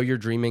you're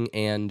dreaming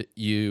and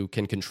you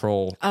can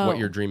control what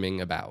you're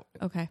dreaming about.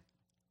 Okay.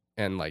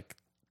 And like,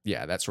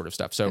 yeah, that sort of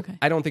stuff. So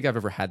I don't think I've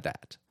ever had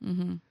that.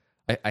 Mm-hmm.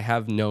 I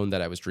have known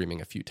that I was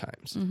dreaming a few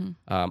times.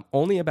 Mm-hmm.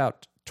 Only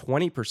about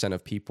 20%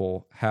 of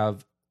people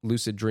have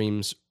lucid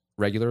dreams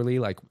regularly,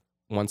 like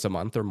once a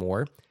month or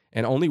more.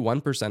 And only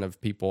 1%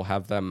 of people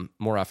have them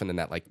more often than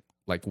that, like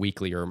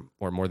weekly or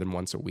more than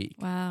once a week.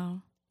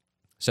 Wow.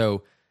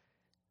 So,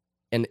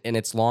 and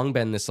it's long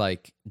been this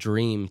like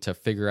dream to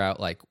figure out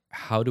like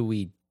how do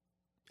we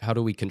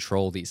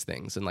control these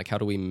things, and like how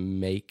do we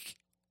make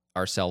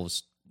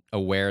ourselves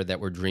aware that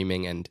we're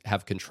dreaming and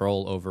have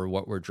control over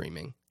what we're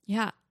dreaming.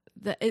 Yeah.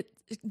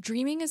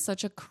 Dreaming is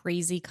such a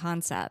crazy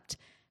concept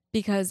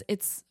because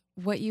it's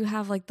what you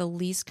have like the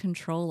least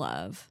control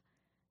of,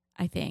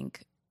 I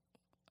think,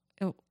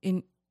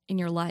 in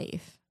your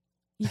life.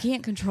 You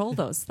can't control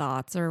those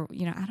thoughts, or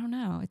I don't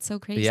know. It's so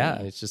crazy.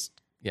 Yeah, it's just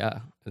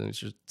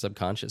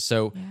subconscious.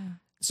 So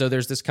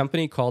there's this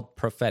company called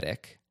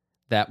Prophetic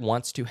that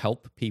wants to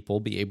help people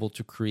be able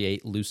to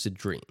create lucid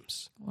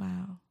dreams.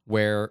 Wow.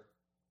 Where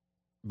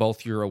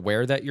both you're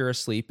aware that you're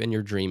asleep and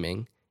you're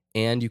dreaming,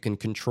 and you can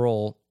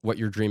control what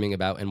you're dreaming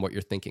about and what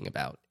you're thinking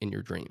about in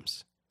your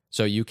dreams.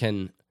 So you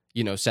can,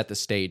 set the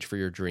stage for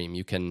your dream.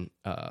 You can,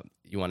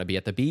 you want to be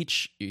at the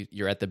beach,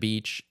 you're at the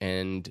beach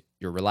and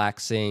you're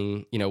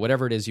relaxing,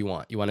 whatever it is you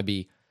want. You want to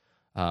be,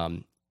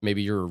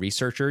 maybe you're a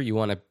researcher. You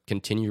want to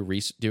continue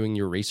doing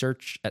your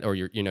research or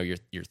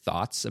your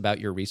thoughts about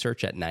your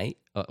research at night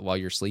while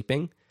you're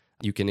sleeping.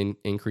 You can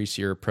increase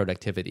your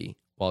productivity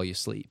while you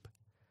sleep.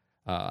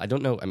 I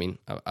don't know. I mean,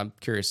 I'm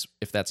curious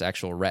if that's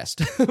actual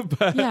rest.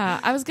 But Yeah,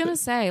 I was gonna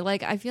say,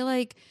 like, I feel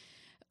like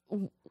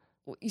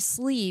you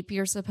sleep,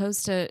 you're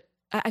supposed to.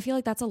 I feel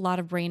like that's a lot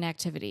of brain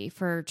activity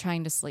for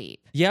trying to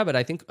sleep. yeah, but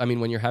I think, I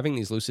mean, when you're having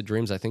these lucid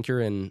dreams, I think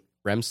you're in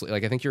REM sleep.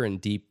 Like, I think you're in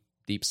deep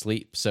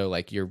sleep. So,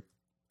 like,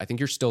 I think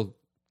you're still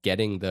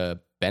getting the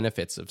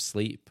benefits of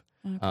sleep.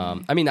 Okay.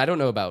 I mean, I don't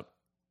know about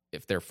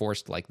if they're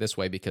forced like this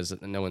way because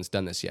no one's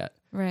done this yet.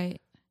 Right.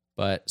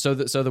 But so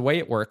the way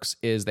it works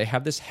is they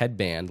have this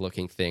headband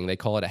looking thing. They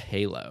call it a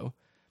halo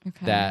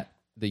Okay. that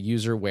the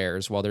user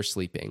wears while they're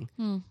sleeping.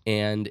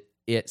 And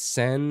it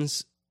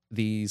sends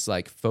these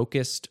like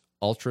focused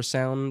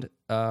ultrasound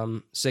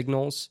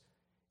signals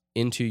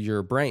into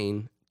your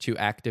brain to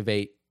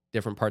activate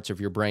different parts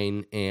of your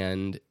brain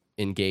and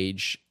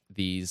engage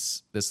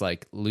this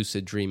like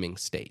lucid dreaming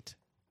state.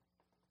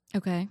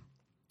 Okay.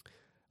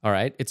 All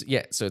right.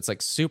 So it's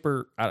like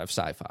super out of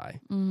sci-fi.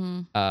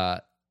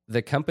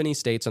 The company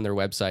states on their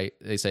website,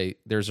 they say,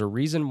 there's a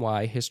reason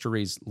why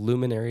history's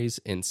luminaries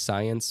in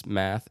science,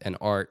 math, and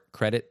art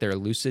credit their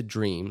lucid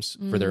dreams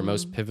for their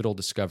most pivotal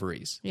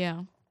discoveries.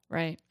 Yeah.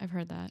 Right. I've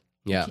heard that.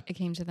 Yeah. It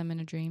came to them in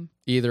a dream.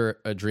 Either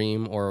a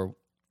dream or,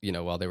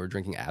 while they were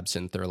drinking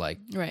absinthe or like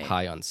Right.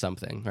 high on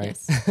something, right?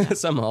 Yes. Yeah.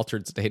 Some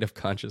altered state of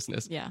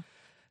consciousness. Yeah.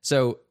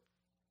 So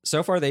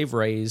far they've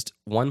raised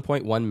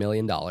 $1.1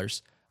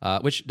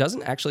 million, which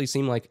doesn't actually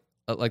seem like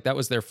that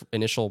was their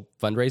initial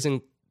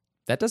fundraising.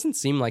 That doesn't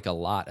seem like a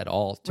lot at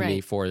all to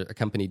me for a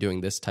company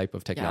doing this type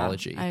of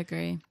technology. Yeah, I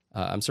agree.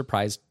 I'm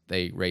surprised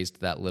they raised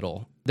that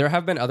little. There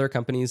have been other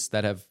companies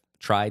that have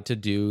tried to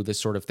do this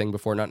sort of thing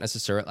before. Not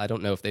necessarily, I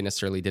don't know if they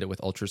necessarily did it with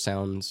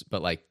ultrasounds,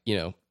 but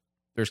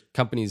there's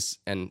companies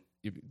and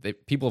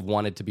people have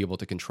wanted to be able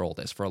to control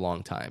this for a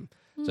long time.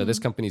 So this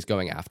company's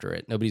going after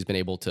it. Nobody's been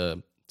able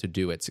to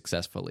do it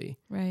successfully.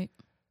 Right.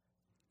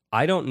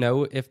 I don't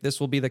know if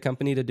this will be the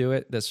company to do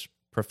it, this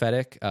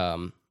prophetic.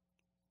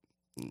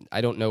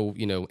 I don't know,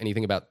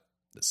 anything about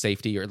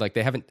safety or like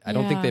they haven't, I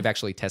don't think they've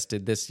actually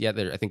tested this yet.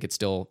 I think it's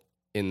still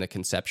in the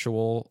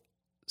conceptual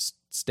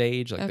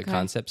stage, like the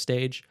concept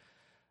stage.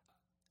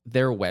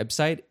 Their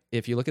website,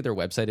 if you look at their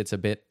website, it's a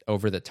bit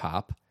over the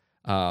top.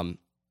 And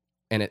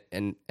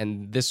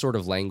this sort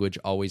of language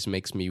always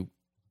makes me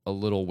a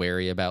little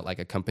wary about like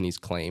a company's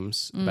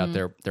claims about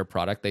their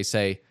product. They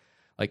say,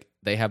 like,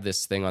 they have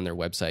this thing on their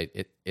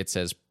website. It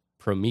says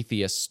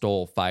Prometheus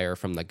stole fire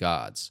from the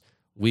gods.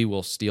 We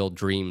will steal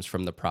dreams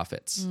from the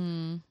prophets.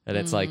 And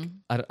it's like,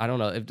 I don't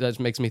know. It just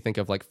makes me think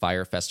of like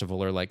Fire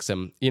Festival or like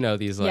some,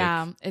 these like.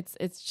 Yeah,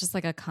 it's just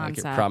like a concept.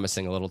 Like you're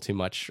promising a little too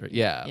much.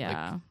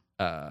 Yeah.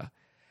 Yeah.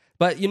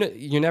 But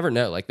you never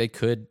know. Like they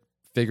could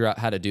figure out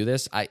how to do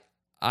this.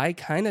 I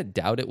kind of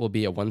doubt it will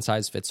be a one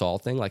size fits all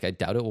thing. Like I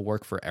doubt it will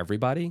work for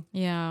everybody.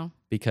 Yeah.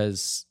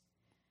 Because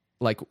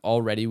like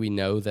already we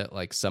know that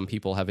like some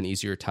people have an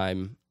easier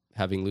time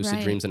having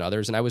lucid dreams than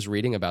others. And I was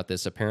reading about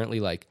this. Apparently,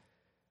 like,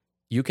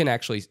 you can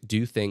actually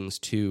do things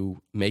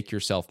to make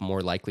yourself more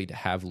likely to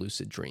have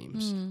lucid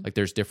dreams. Like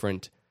there's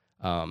different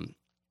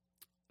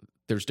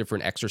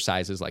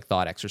exercises, like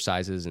thought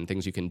exercises and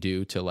things you can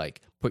do to like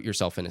put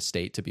yourself in a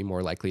state to be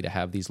more likely to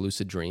have these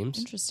lucid dreams.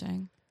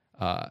 Interesting.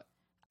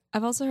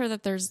 I've also heard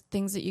that there's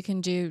things that you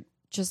can do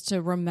just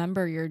to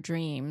remember your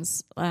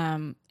dreams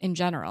in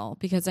general,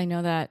 because I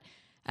know that,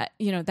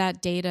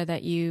 that data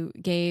that you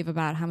gave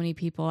about how many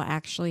people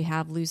actually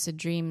have lucid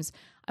dreams,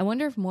 I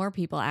wonder if more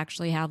people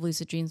actually have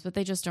lucid dreams, but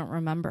they just don't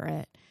remember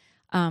it.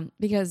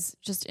 Because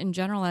just in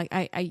general, like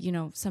I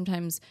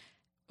sometimes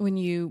when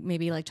you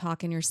maybe like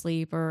talk in your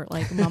sleep or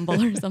like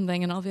mumble or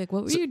something, and I'll be like,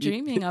 what were you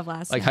dreaming of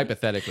last night? Like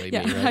hypothetically,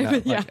 yeah, me, right?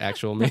 Not like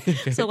actual me.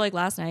 So like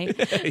last night.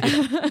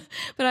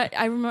 But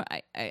I remember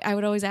I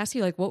would always ask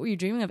you like, what were you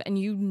dreaming of? And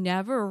you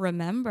never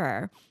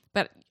remember,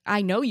 but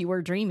I know you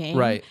were dreaming.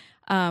 Right.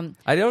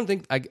 I don't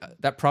think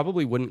that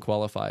probably wouldn't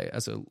qualify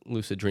as a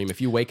lucid dream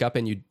if you wake up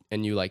and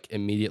you like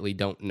immediately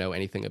don't know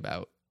anything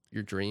about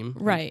your dream.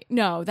 Right.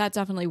 No, that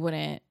definitely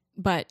wouldn't.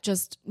 But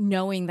just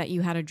knowing that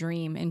you had a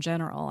dream in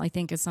general, I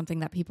think is something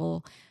that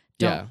people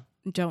don't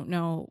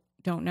know.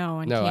 And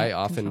no, I can't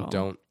often control.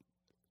 don't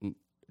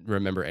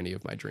remember any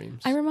of my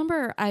dreams. I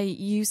remember I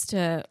used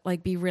to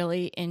like be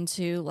really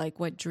into like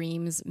what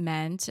dreams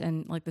meant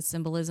and like the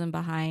symbolism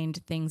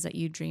behind things that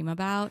you dream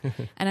about.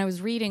 And I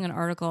was reading an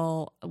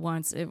article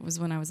once, it was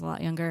when I was a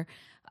lot younger,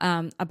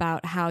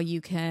 about how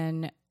you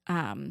can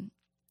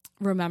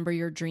remember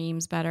your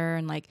dreams better,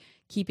 and like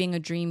keeping a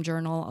dream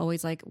journal,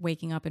 always like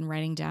waking up and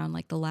writing down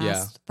like the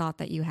last thought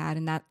that you had,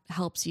 and that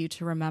helps you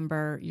to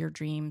remember your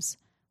dreams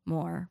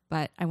more.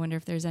 But I wonder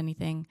if there's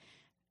anything.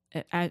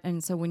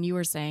 And so when you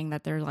were saying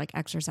that there are like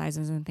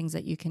exercises and things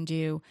that you can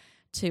do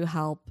to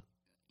help,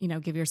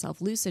 give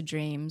yourself lucid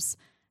dreams,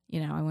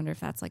 I wonder if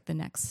that's like the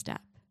next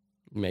step.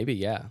 Maybe,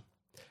 yeah.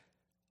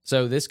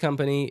 So this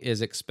company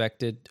is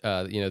expected,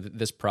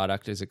 this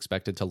product is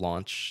expected to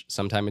launch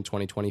sometime in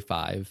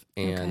 2025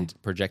 and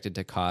projected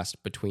to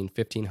cost between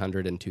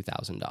 $1,500 and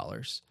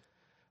 $2,000.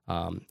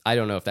 I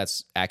don't know if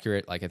that's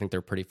accurate. Like I think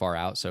they're pretty far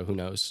out, so who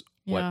knows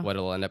what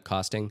it'll end up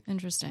costing.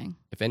 Interesting.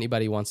 If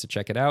anybody wants to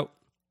check it out,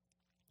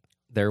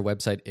 Their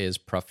website is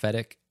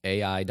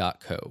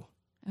propheticai.co.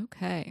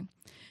 Okay.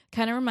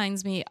 Kind of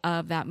reminds me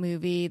of that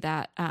movie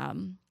that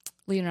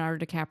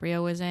Leonardo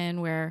DiCaprio was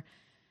in where,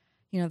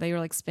 they were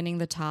like spinning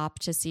the top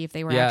to see if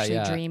they were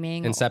actually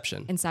dreaming.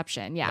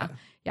 Inception. Yeah.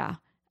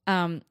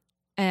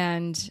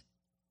 And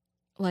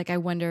like, I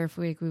wonder if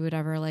we would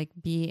ever like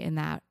be in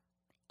that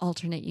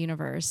alternate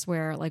universe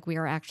where like we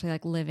are actually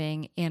like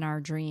living in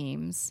our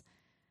dreams,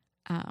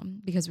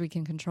 because we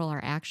can control our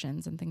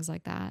actions and things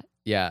like that.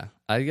 Yeah,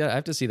 I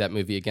have to see that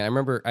movie again.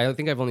 I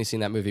think I've only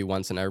seen that movie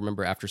once, and I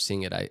remember after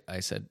seeing it, I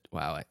said,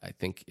 wow, I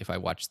think if I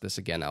watch this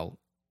again, I'll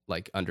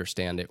like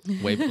understand it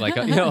way, like,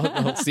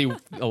 I'll see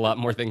a lot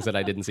more things that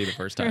I didn't see the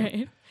first time.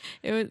 Right.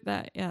 It was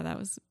that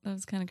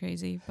was kind of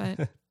crazy,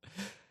 but.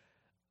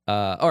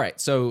 All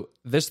right. So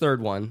this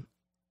third one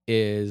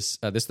is,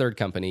 this third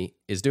company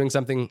is doing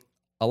something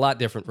a lot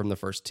different from the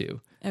first two.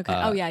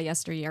 Okay.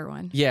 Yesteryear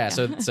one. Yeah.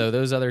 So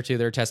those other two,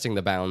 they're testing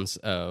the bounds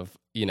of,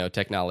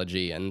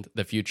 technology and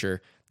the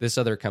future. This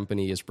other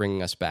company is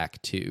bringing us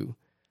back to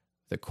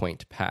the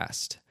quaint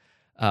past.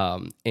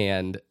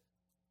 And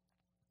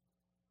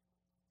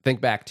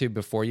think back to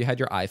before you had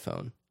your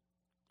iPhone.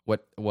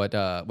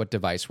 What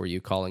device were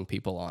you calling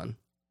people on?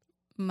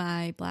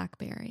 My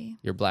BlackBerry.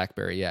 Your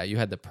BlackBerry. Yeah. You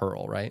had the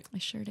Pearl, right? I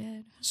sure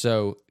did.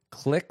 So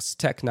Clix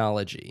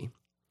Technology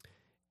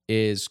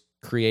is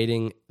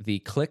creating the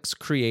Clix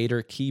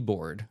Creator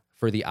keyboard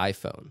for the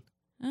iPhone.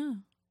 Oh.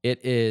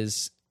 It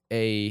is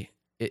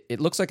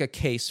it looks like a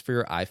case for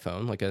your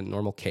iPhone, like a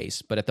normal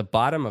case, but at the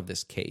bottom of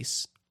this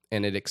case,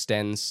 and it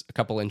extends a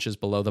couple inches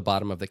below the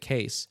bottom of the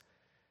case,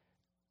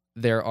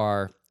 there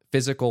are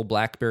physical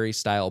BlackBerry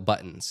style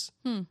buttons.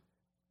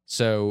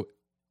 So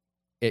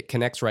it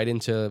connects right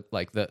into,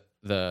 like,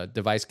 the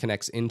device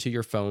connects into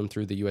your phone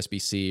through the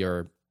USB-C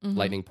or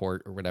Lightning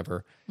port or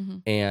whatever.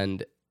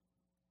 And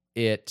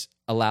it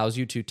allows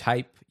you to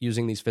type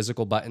using these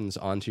physical buttons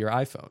onto your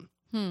iPhone.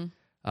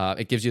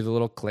 It gives you the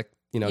little click,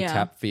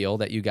 tap feel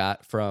that you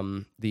got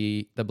from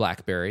the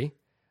BlackBerry.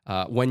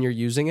 When you're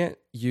using it,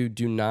 you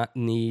do not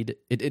need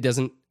it. It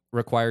doesn't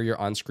require your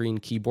on-screen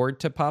keyboard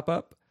to pop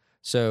up,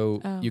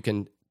 so you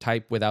can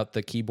type without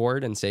the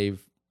keyboard and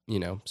save,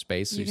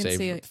 space. You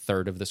save a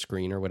third of the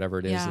screen or whatever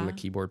it is, and the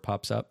keyboard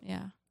pops up.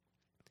 Yeah.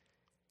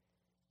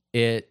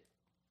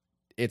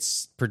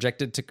 It's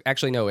projected to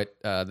actually no.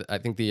 I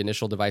think the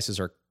initial devices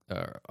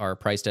are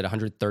priced at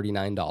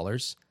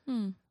 $139.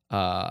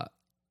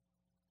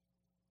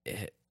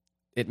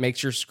 It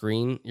makes your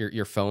screen,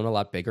 your phone, a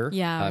lot bigger.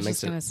 Yeah, it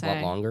makes it a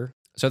lot longer.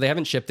 So they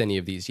haven't shipped any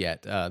of these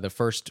yet. The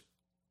first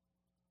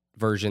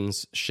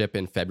versions ship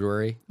in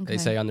February. Okay. They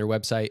say on their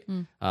website.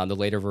 The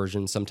later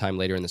versions sometime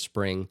later in the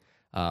spring.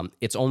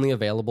 It's only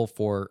available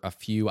for a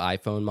few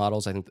iPhone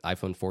models. I think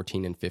iPhone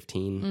 14 and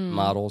 15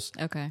 models.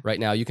 Okay. Right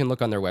now, you can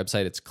look on their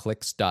website. It's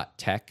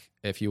clix.tech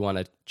if you want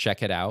to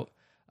check it out.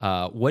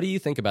 What do you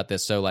think about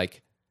this? So,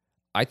 like,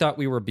 I thought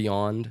we were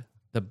beyond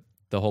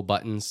the whole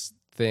buttons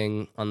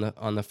thing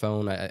on the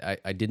phone.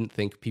 I didn't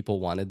think people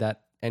wanted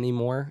that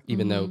anymore,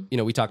 even though,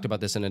 we talked about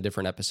this in a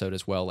different episode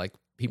as well. Like,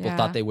 people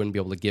thought they wouldn't be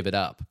able to give it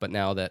up, but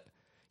now that,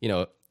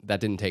 that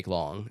didn't take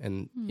long,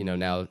 and,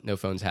 now no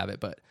phones have it.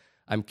 But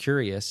I'm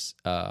curious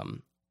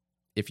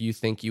if you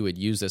think you would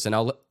use this. And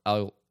I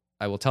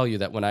will tell you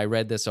that when I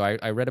read this, so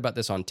I read about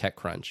this on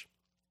TechCrunch,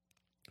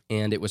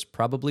 and it was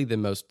probably the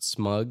most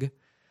smug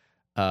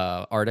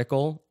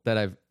article that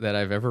I've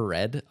ever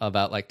read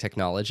about, like,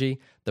 technology.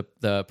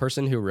 The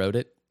person who wrote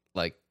it,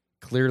 like,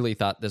 clearly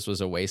thought this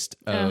was a waste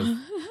of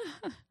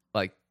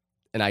like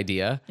an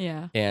idea,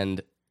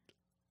 and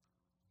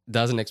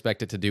doesn't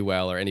expect it to do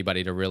well or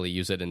anybody to really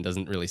use it, and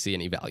doesn't really see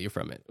any value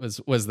from it.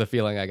 Was the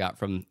feeling I got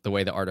from the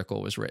way the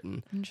article was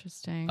written.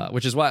 Interesting.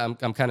 Which is why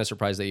I'm kind of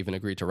surprised they even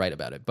agreed to write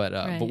about it. But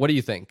but what do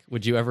you think?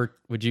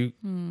 Do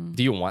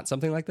you want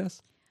something like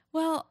this?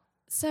 Well,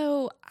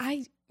 so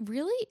I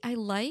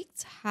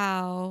liked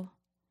how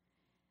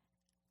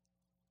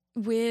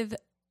with,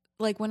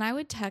 like, when I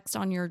would text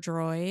on your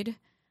Droid,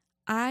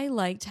 I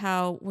liked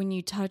how when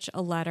you touch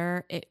a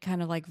letter, it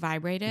kind of like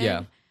vibrated.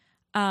 Yeah.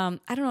 I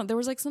don't know. There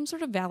was like some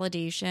sort of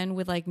validation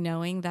with, like,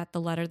 knowing that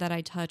the letter that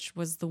I touched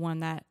was the one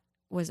that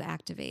was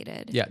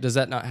activated. Yeah. Does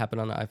that not happen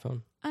on the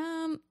iPhone?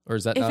 Or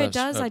is that if not it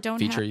does, a I don't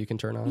feature you can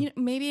turn on?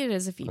 Maybe it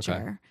is a feature.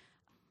 Okay.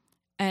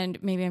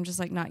 And maybe I'm just,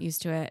 like, not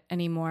used to it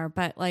anymore.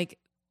 But, like,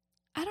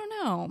 I don't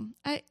know.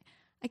 I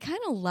kind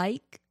of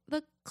like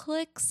the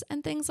clicks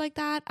and things like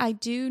that. I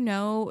do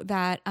know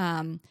that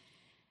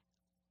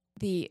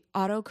the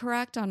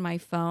autocorrect on my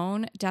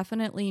phone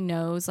definitely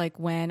knows, like,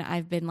 when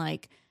I've been,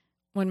 like,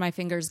 when my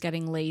finger's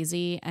getting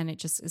lazy and it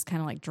just is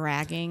kind of, like,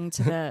 dragging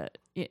to the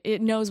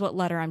it knows what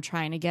letter I'm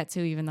trying to get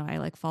to, even though I,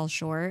 like, fall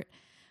short.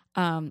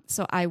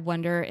 So I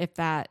wonder if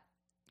that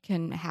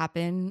can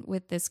happen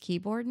with this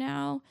keyboard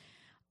now.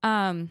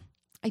 I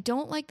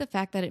don't like the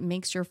fact that it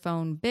makes your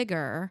phone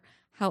bigger.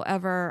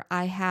 However,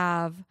 I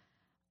have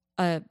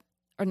an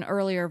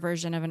earlier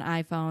version of an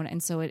iPhone,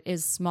 and so it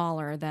is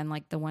smaller than,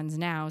 like, the ones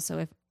now.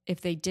 So if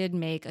they did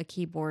make a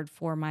keyboard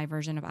for my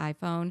version of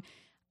iPhone,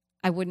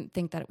 I wouldn't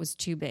think that it was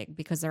too big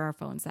because there are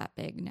phones that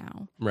big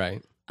now.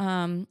 Right.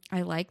 I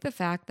like the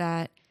fact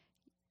that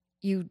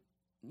you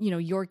know,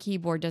 your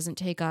keyboard doesn't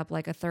take up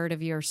like a third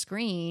of your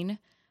screen,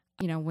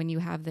 you know, when you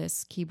have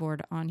this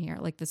keyboard on here,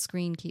 like the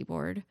screen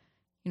keyboard.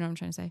 You know what I'm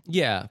trying to say?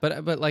 Yeah,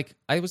 but like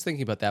I was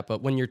thinking about that,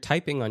 but when you're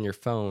typing on your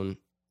phone,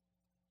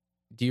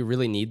 do you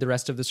really need the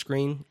rest of the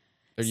screen?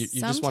 Or you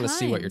just want to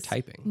see what you're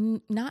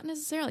typing? Not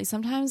necessarily.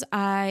 Sometimes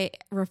I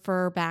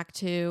refer back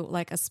to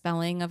like a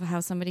spelling of how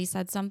somebody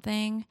said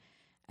something,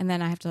 and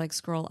then I have to like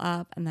scroll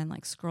up and then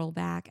like scroll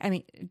back. I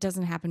mean, it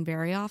doesn't happen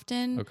very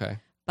often. Okay.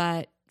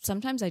 But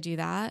sometimes I do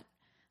that.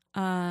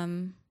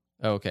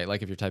 Okay,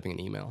 like if you're typing an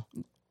email.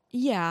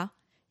 Yeah.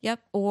 Yep.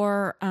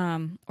 Or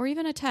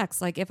even a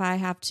text. Like if I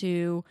have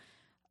to,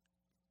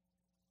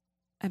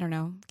 I don't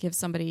know, give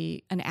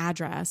somebody an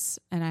address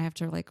and I have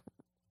to like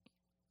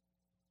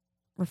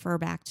refer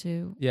back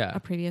to a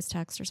previous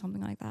text or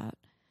something like that.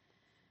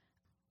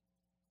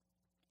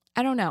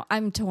 I don't know.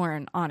 I'm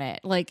torn on it.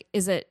 Like,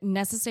 is it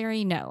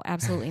necessary? No,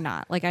 absolutely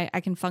not. Like I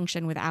can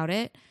function without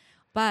it.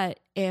 But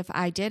if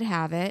I did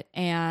have it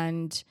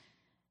and,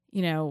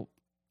 you know,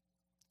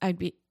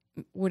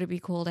 would it be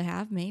cool to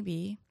have?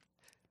 Maybe.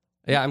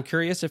 Yeah, I'm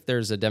curious if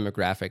there's a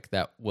demographic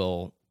that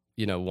will,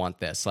 you know, want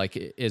this. Like,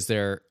 is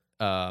there,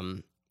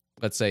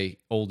 let's say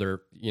older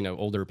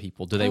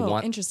people, do they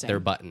want their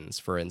buttons,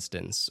 for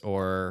instance,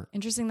 or?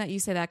 Interesting that you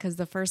say that, because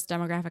the first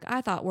demographic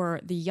I thought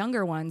were the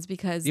younger ones,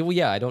 because. Well,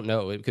 yeah, I don't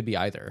know. It could be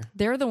either.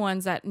 They're the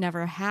ones that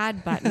never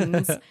had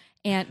buttons.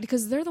 And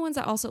because they're the ones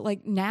that also,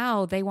 like,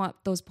 now they want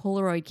those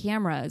Polaroid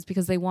cameras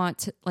because they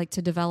want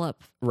to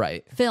develop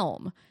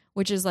film,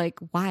 which is like,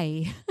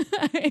 why?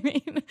 I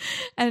mean,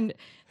 and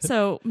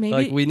so maybe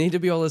like we need to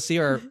be able to see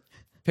our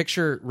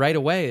picture right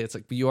away. It's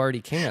like, you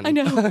already can. I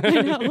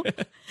know.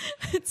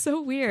 It's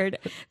so weird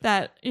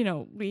that, you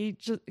know, we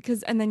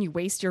just, and then you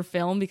waste your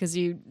film because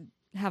you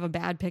have a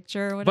bad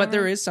picture or whatever. But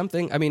there is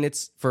something, I mean,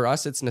 it's, for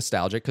us, it's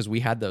nostalgic because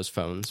we had those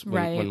phones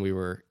when we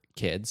were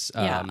kids.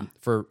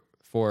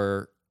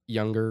 For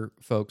younger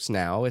folks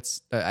now,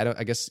 it's,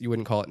 I guess you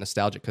wouldn't call it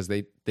nostalgic because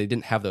they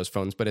didn't have those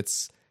phones, but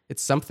it's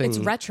something. It's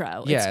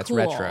retro. Yeah, it's cool.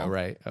 Retro,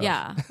 right? Oh.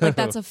 Yeah, like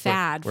that's a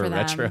fad for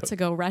them retro. to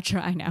go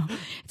retro. I know.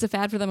 It's a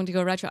fad for them to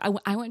go retro.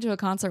 I went to a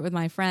concert with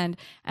my friend,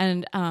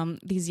 and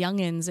these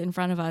youngins in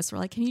front of us were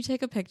like, "Can you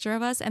take a picture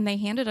of us?" And they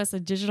handed us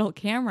a digital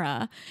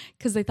camera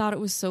because they thought it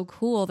was so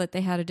cool that they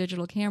had a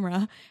digital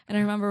camera. And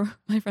I remember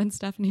my friend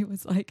Stephanie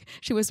was like,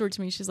 she whispered to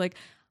me, she's like,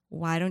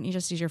 "Why don't you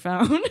just use your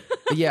phone?"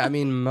 Yeah, I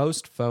mean,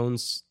 most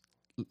phones,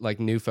 like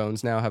new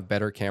phones now, have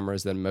better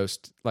cameras than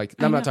most. Like,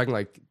 I'm not talking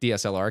like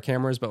DSLR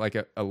cameras, but like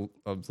a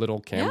little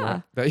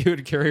camera that you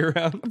would carry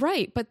around.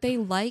 Right, but they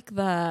like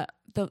that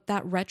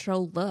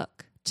retro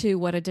look to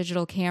what a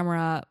digital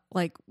camera,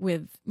 like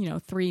with, you know,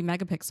 3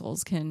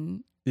 megapixels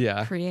can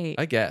create.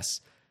 I guess.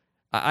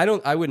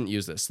 I wouldn't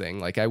use this thing.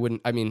 Like I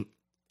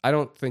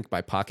don't think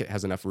my pocket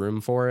has enough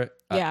room for it.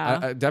 Yeah,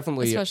 I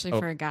definitely, especially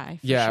for a guy.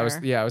 Yeah,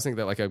 sure. I was thinking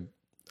that like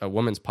a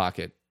woman's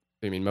pocket.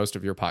 I mean, most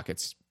of your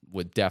pockets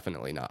would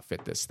definitely not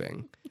fit this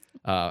thing.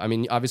 I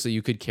mean, obviously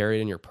you could carry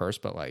it in your purse,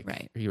 but like,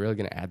 are you really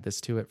going to add this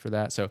to it for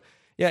that? So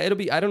yeah, it'll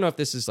be, I don't know if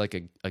this is like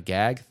a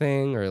gag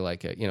thing or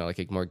like a, you know, like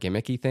a more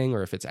gimmicky thing,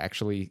 or if it's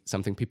actually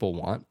something people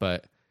want,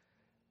 but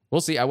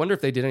we'll see. I wonder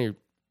if they did any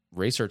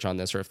research on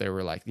this, or if they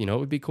were like, you know, it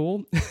would be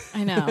cool.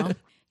 I know.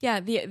 Yeah.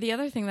 The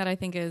other thing that I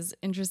think is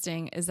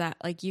interesting is that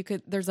like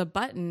there's a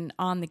button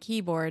on the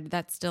keyboard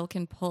that still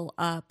can pull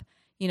up,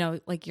 you know,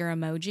 like your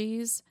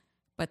emojis,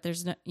 but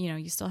there's no, you know,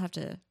 you still have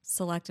to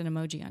select an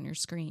emoji on your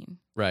screen.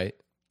 Right.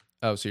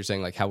 Oh, so you're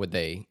saying like, how would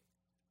they?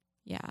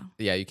 Yeah.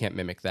 Yeah. You can't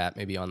mimic that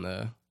maybe on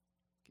the,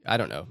 I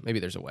don't know. Maybe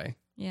there's a way.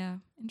 Yeah.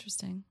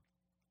 Interesting.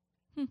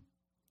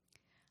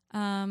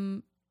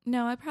 No,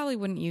 I probably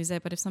wouldn't use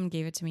it, but if someone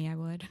gave it to me, I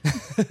would.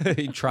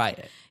 You'd try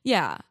it.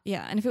 Yeah.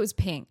 Yeah. And if it was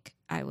pink,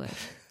 I would.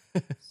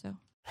 So,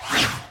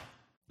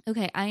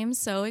 okay. I am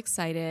so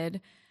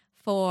excited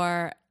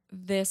for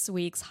this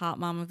week's Hot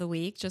Mom of the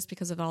Week, just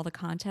because of all the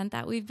content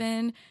that we've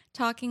been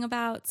talking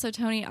about. So,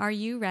 Tony, are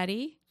you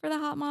ready for the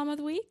Hot Mom of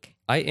the Week?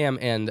 I am,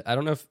 and I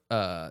don't know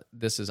if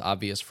this is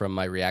obvious from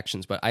my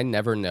reactions, but I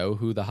never know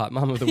who the Hot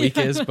Mom of the Week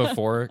is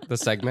before the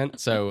segment.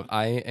 So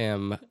I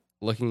am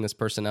looking this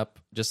person up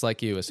just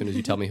like you as soon as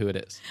you tell me who it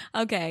is.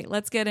 Okay,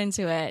 let's get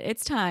into it.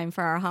 It's time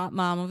for our Hot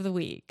Mom of the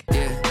Week.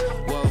 Yeah,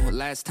 whoa,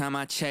 last time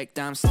I checked,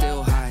 I'm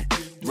still hot,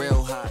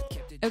 real hot.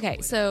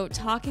 Okay, so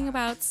talking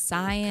about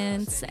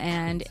science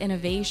and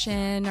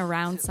innovation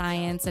around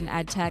science and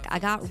ed tech, I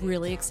got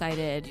really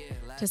excited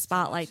to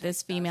spotlight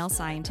this female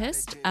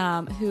scientist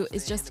who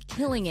is just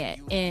killing it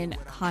in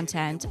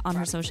content on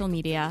her social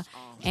media.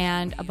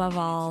 And above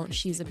all,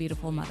 she's a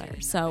beautiful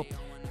mother. So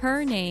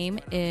her name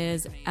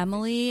is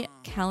Emily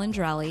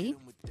Calandrelli,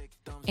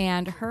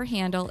 and her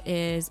handle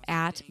is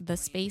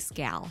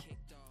 @thespacegal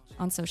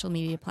on social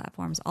media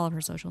platforms, all of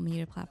her social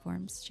media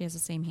platforms. She has the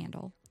same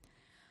handle.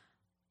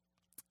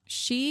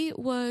 She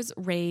was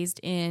raised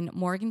in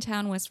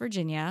Morgantown, West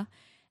Virginia,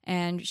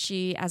 and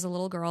she, as a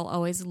little girl,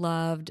 always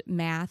loved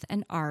math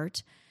and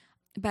art.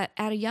 But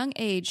at a young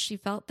age, she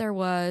felt there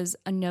was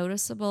a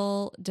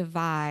noticeable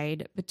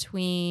divide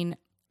between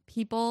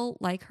people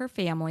like her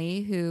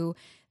family, who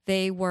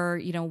they were,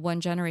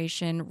 one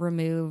generation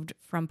removed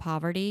from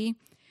poverty,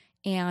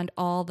 and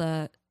all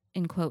the,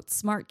 in quotes,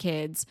 smart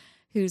kids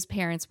whose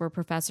parents were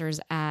professors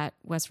at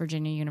West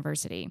Virginia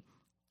University.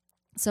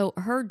 So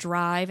her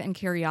drive and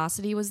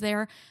curiosity was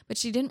there, but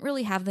she didn't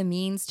really have the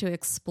means to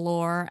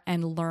explore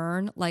and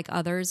learn like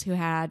others who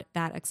had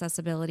that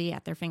accessibility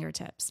at their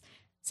fingertips.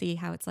 See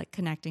how it's like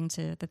connecting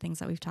to the things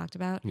that we've talked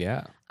about?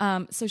 Yeah.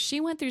 So she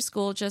went through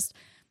school just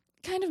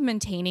kind of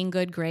maintaining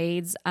good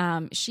grades.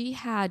 She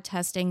had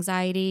test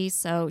anxiety,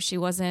 so she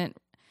wasn't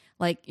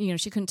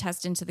she couldn't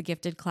test into the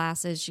gifted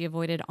classes. She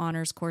avoided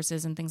honors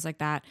courses and things like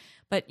that.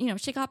 But,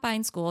 she got by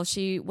in school.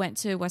 She went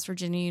to West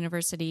Virginia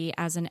University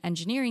as an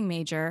engineering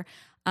major.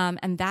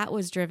 And that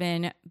was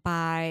driven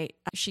by,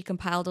 she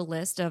compiled a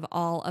list of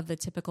all of the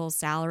typical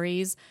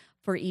salaries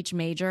for each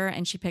major,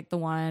 and she picked the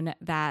one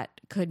that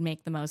could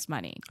make the most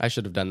money. I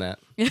should have done that.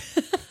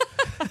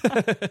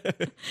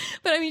 But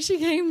I mean, she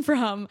came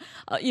from,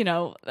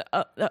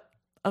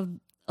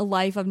 a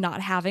life of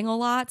not having a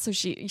lot. So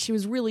she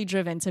was really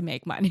driven to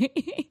make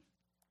money.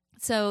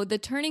 So the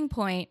turning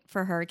point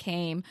for her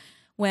came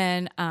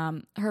when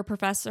her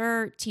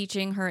professor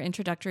teaching her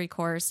introductory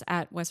course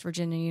at West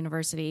Virginia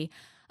University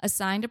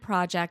assigned a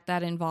project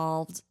that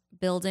involved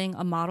building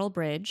a model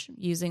bridge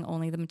using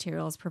only the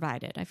materials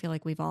provided. I feel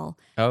like we've all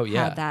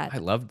had that. I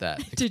loved that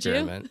Did you?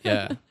 experiment.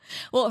 Yeah.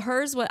 Well,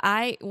 hers, when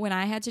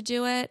I had to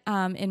do it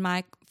in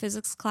my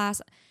physics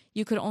class,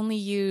 you could only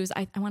use,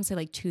 I want to say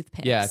like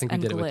toothpicks. Yeah, I think we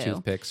did glue. it with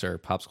toothpicks or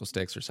popsicle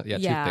sticks or something.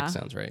 Yeah, toothpicks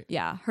sounds right.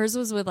 Yeah, hers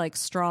was with like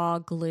straw,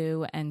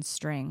 glue, and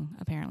string,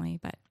 apparently.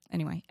 But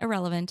anyway,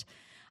 irrelevant.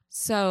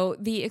 So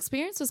the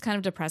experience was kind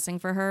of depressing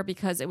for her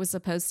because it was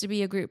supposed to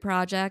be a group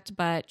project,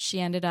 but she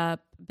ended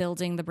up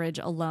building the bridge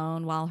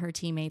alone while her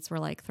teammates were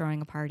like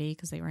throwing a party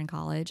because they were in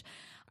college.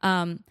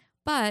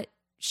 But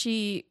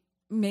she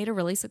made a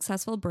really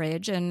successful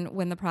bridge, and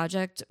when the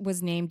project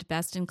was named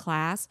Best in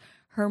Class,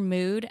 her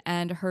mood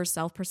and her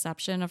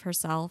self-perception of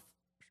herself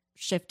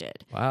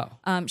shifted. Wow.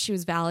 She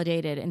was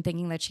validated in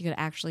thinking that she could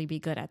actually be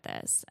good at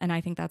this. And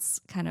I think that's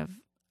kind of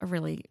a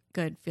really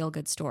good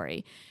feel-good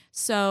story.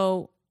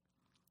 So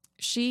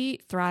she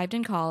thrived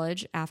in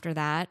college after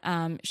that.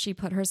 She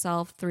put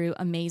herself through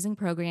amazing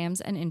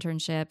programs and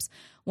internships,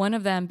 one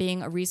of them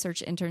being a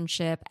research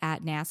internship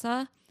at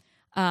NASA,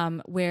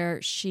 where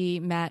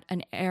she met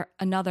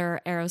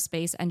another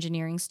aerospace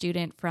engineering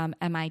student from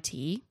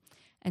MIT.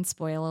 And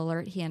spoiler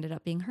alert, he ended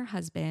up being her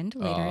husband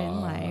later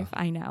in life.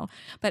 I know.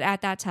 But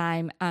at that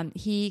time,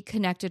 he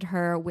connected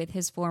her with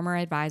his former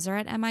advisor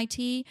at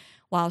MIT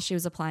while she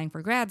was applying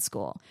for grad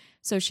school.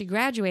 So she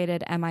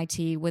graduated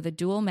MIT with a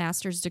dual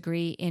master's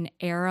degree in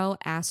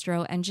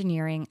aero-astro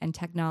engineering and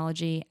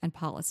technology and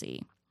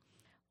policy.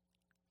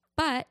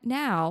 But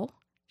now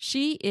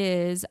she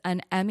is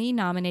an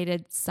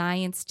Emmy-nominated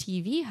science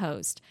TV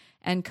host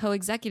and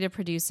co-executive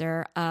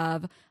producer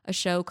of a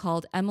show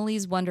called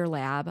Emily's Wonder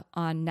Lab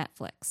on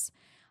Netflix.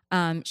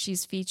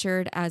 She's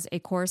featured as a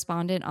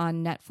correspondent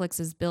on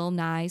Netflix's Bill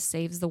Nye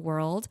Saves the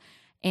World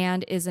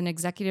and is an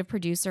executive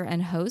producer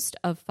and host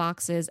of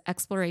Fox's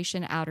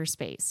Exploration Outer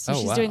Space. So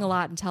she's doing a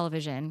lot in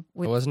television.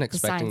 I wasn't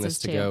expecting this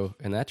to go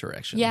in that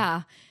direction.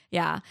 Yeah.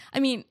 I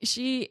mean,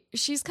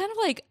 she's kind of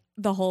like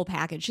the whole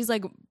package. She's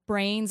like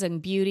brains and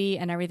beauty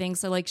and everything.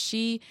 So like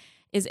she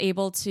is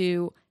able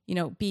to,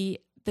 be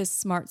this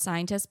smart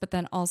scientist, but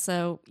then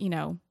also,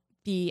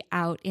 be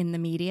out in the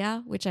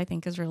media, which I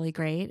think is really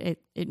great.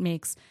 It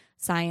makes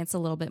science a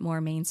little bit more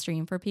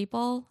mainstream for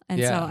people.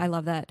 And so I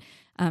love that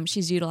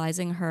she's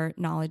utilizing her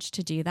knowledge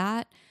to do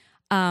that.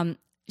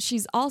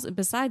 She's also,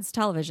 besides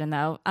television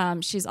though,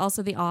 she's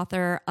also the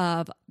author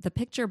of the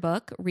picture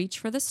book, Reach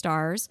for the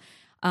Stars,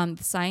 the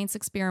science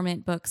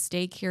experiment book,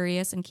 Stay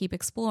Curious and Keep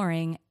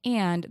Exploring,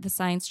 and the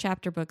science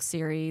chapter book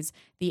series,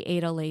 The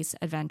Ada Lace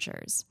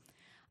Adventures.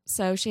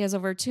 So she has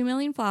over 2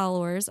 million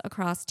followers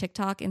across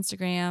TikTok,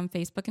 Instagram,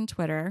 Facebook, and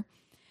Twitter.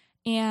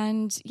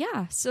 And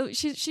yeah, so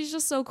she's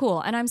just so cool.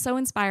 And I'm so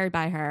inspired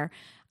by her.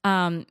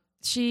 I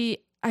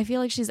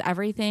feel like she's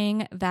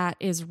everything that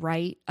is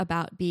right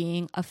about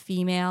being a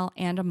female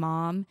and a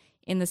mom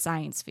in the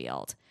science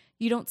field.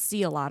 You don't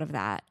see a lot of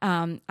that.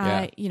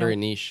 Very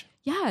niche.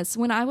 Yes.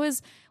 When I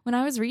was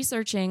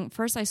researching,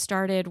 first I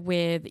started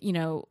with,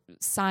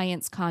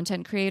 science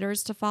content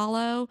creators to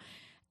follow.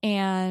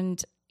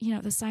 And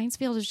the science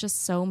field is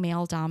just so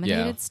male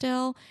dominated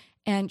still.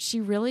 And she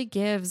really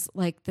gives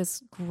like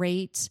this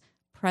great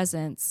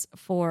presence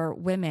for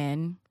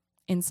women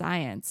in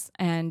science.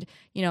 And,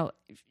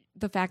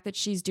 the fact that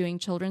she's doing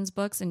children's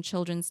books and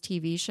children's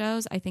TV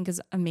shows, I think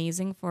is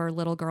amazing for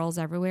little girls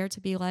everywhere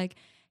to be like,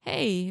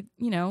 hey,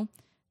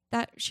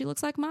 that she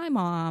looks like my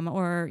mom,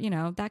 or,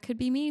 that could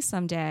be me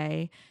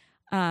someday.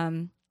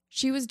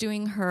 She was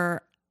doing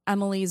her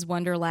Emily's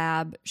Wonder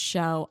Lab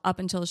show up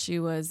until she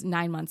was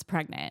 9 months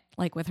pregnant,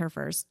 like with her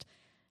first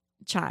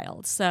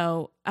child.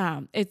 So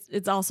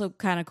it's also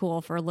kind of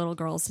cool for little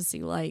girls to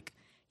see like,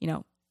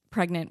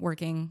 pregnant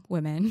working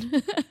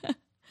women,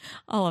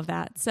 all of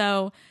that.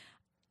 So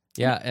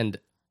yeah, and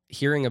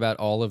hearing about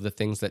all of the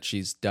things that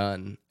she's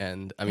done,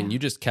 and I mean, you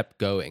just kept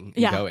going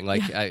and going.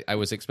 Like I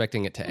was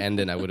expecting it to end,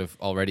 and I would have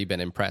already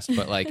been impressed.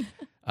 But like,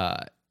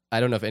 I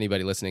don't know if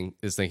anybody listening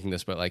is thinking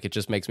this, but like, it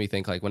just makes me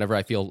think like whenever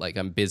I feel like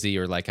I'm busy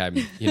or like I'm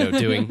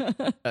doing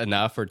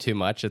enough or too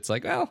much, it's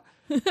like, well,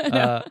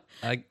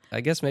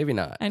 I guess maybe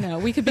not. I know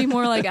we could be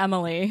more like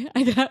Emily,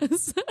 I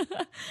guess.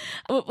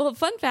 Well,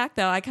 fun fact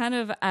though, I kind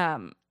of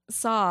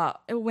saw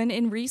when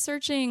in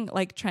researching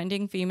like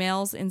trending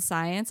females in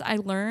science, I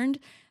learned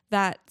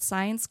that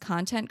science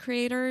content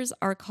creators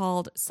are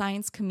called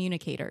science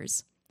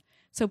communicators.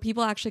 So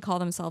people actually call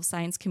themselves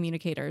science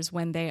communicators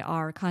when they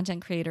are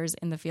content creators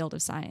in the field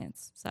of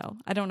science. So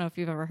I don't know if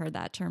you've ever heard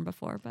that term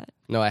before, but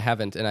no, I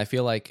haven't, and I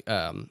feel like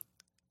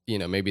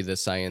maybe the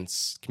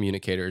science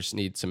communicators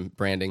need some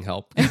branding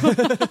help.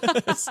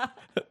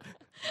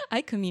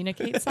 I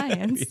communicate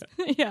science.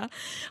 Yeah.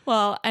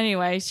 Well,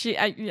 anyway,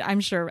 I'm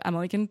sure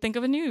Emily can think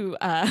of a new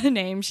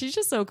name. She's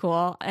just so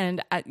cool,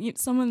 and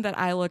someone that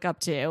I look up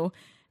to,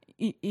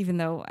 even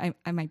though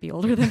I might be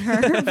older than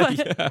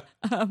her.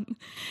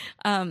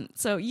 But,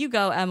 so you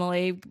go,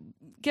 Emily.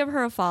 Give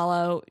her a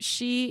follow.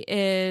 She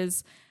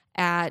is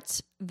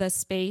at The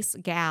Space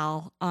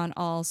Gal on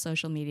all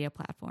social media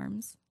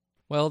platforms.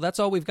 Well, that's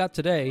all we've got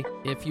today.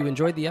 If you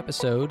enjoyed the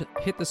episode,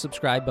 hit the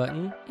subscribe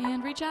button.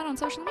 And reach out on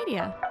social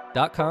media.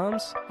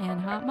 .coms And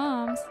Hot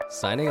Moms.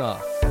 Signing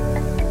off.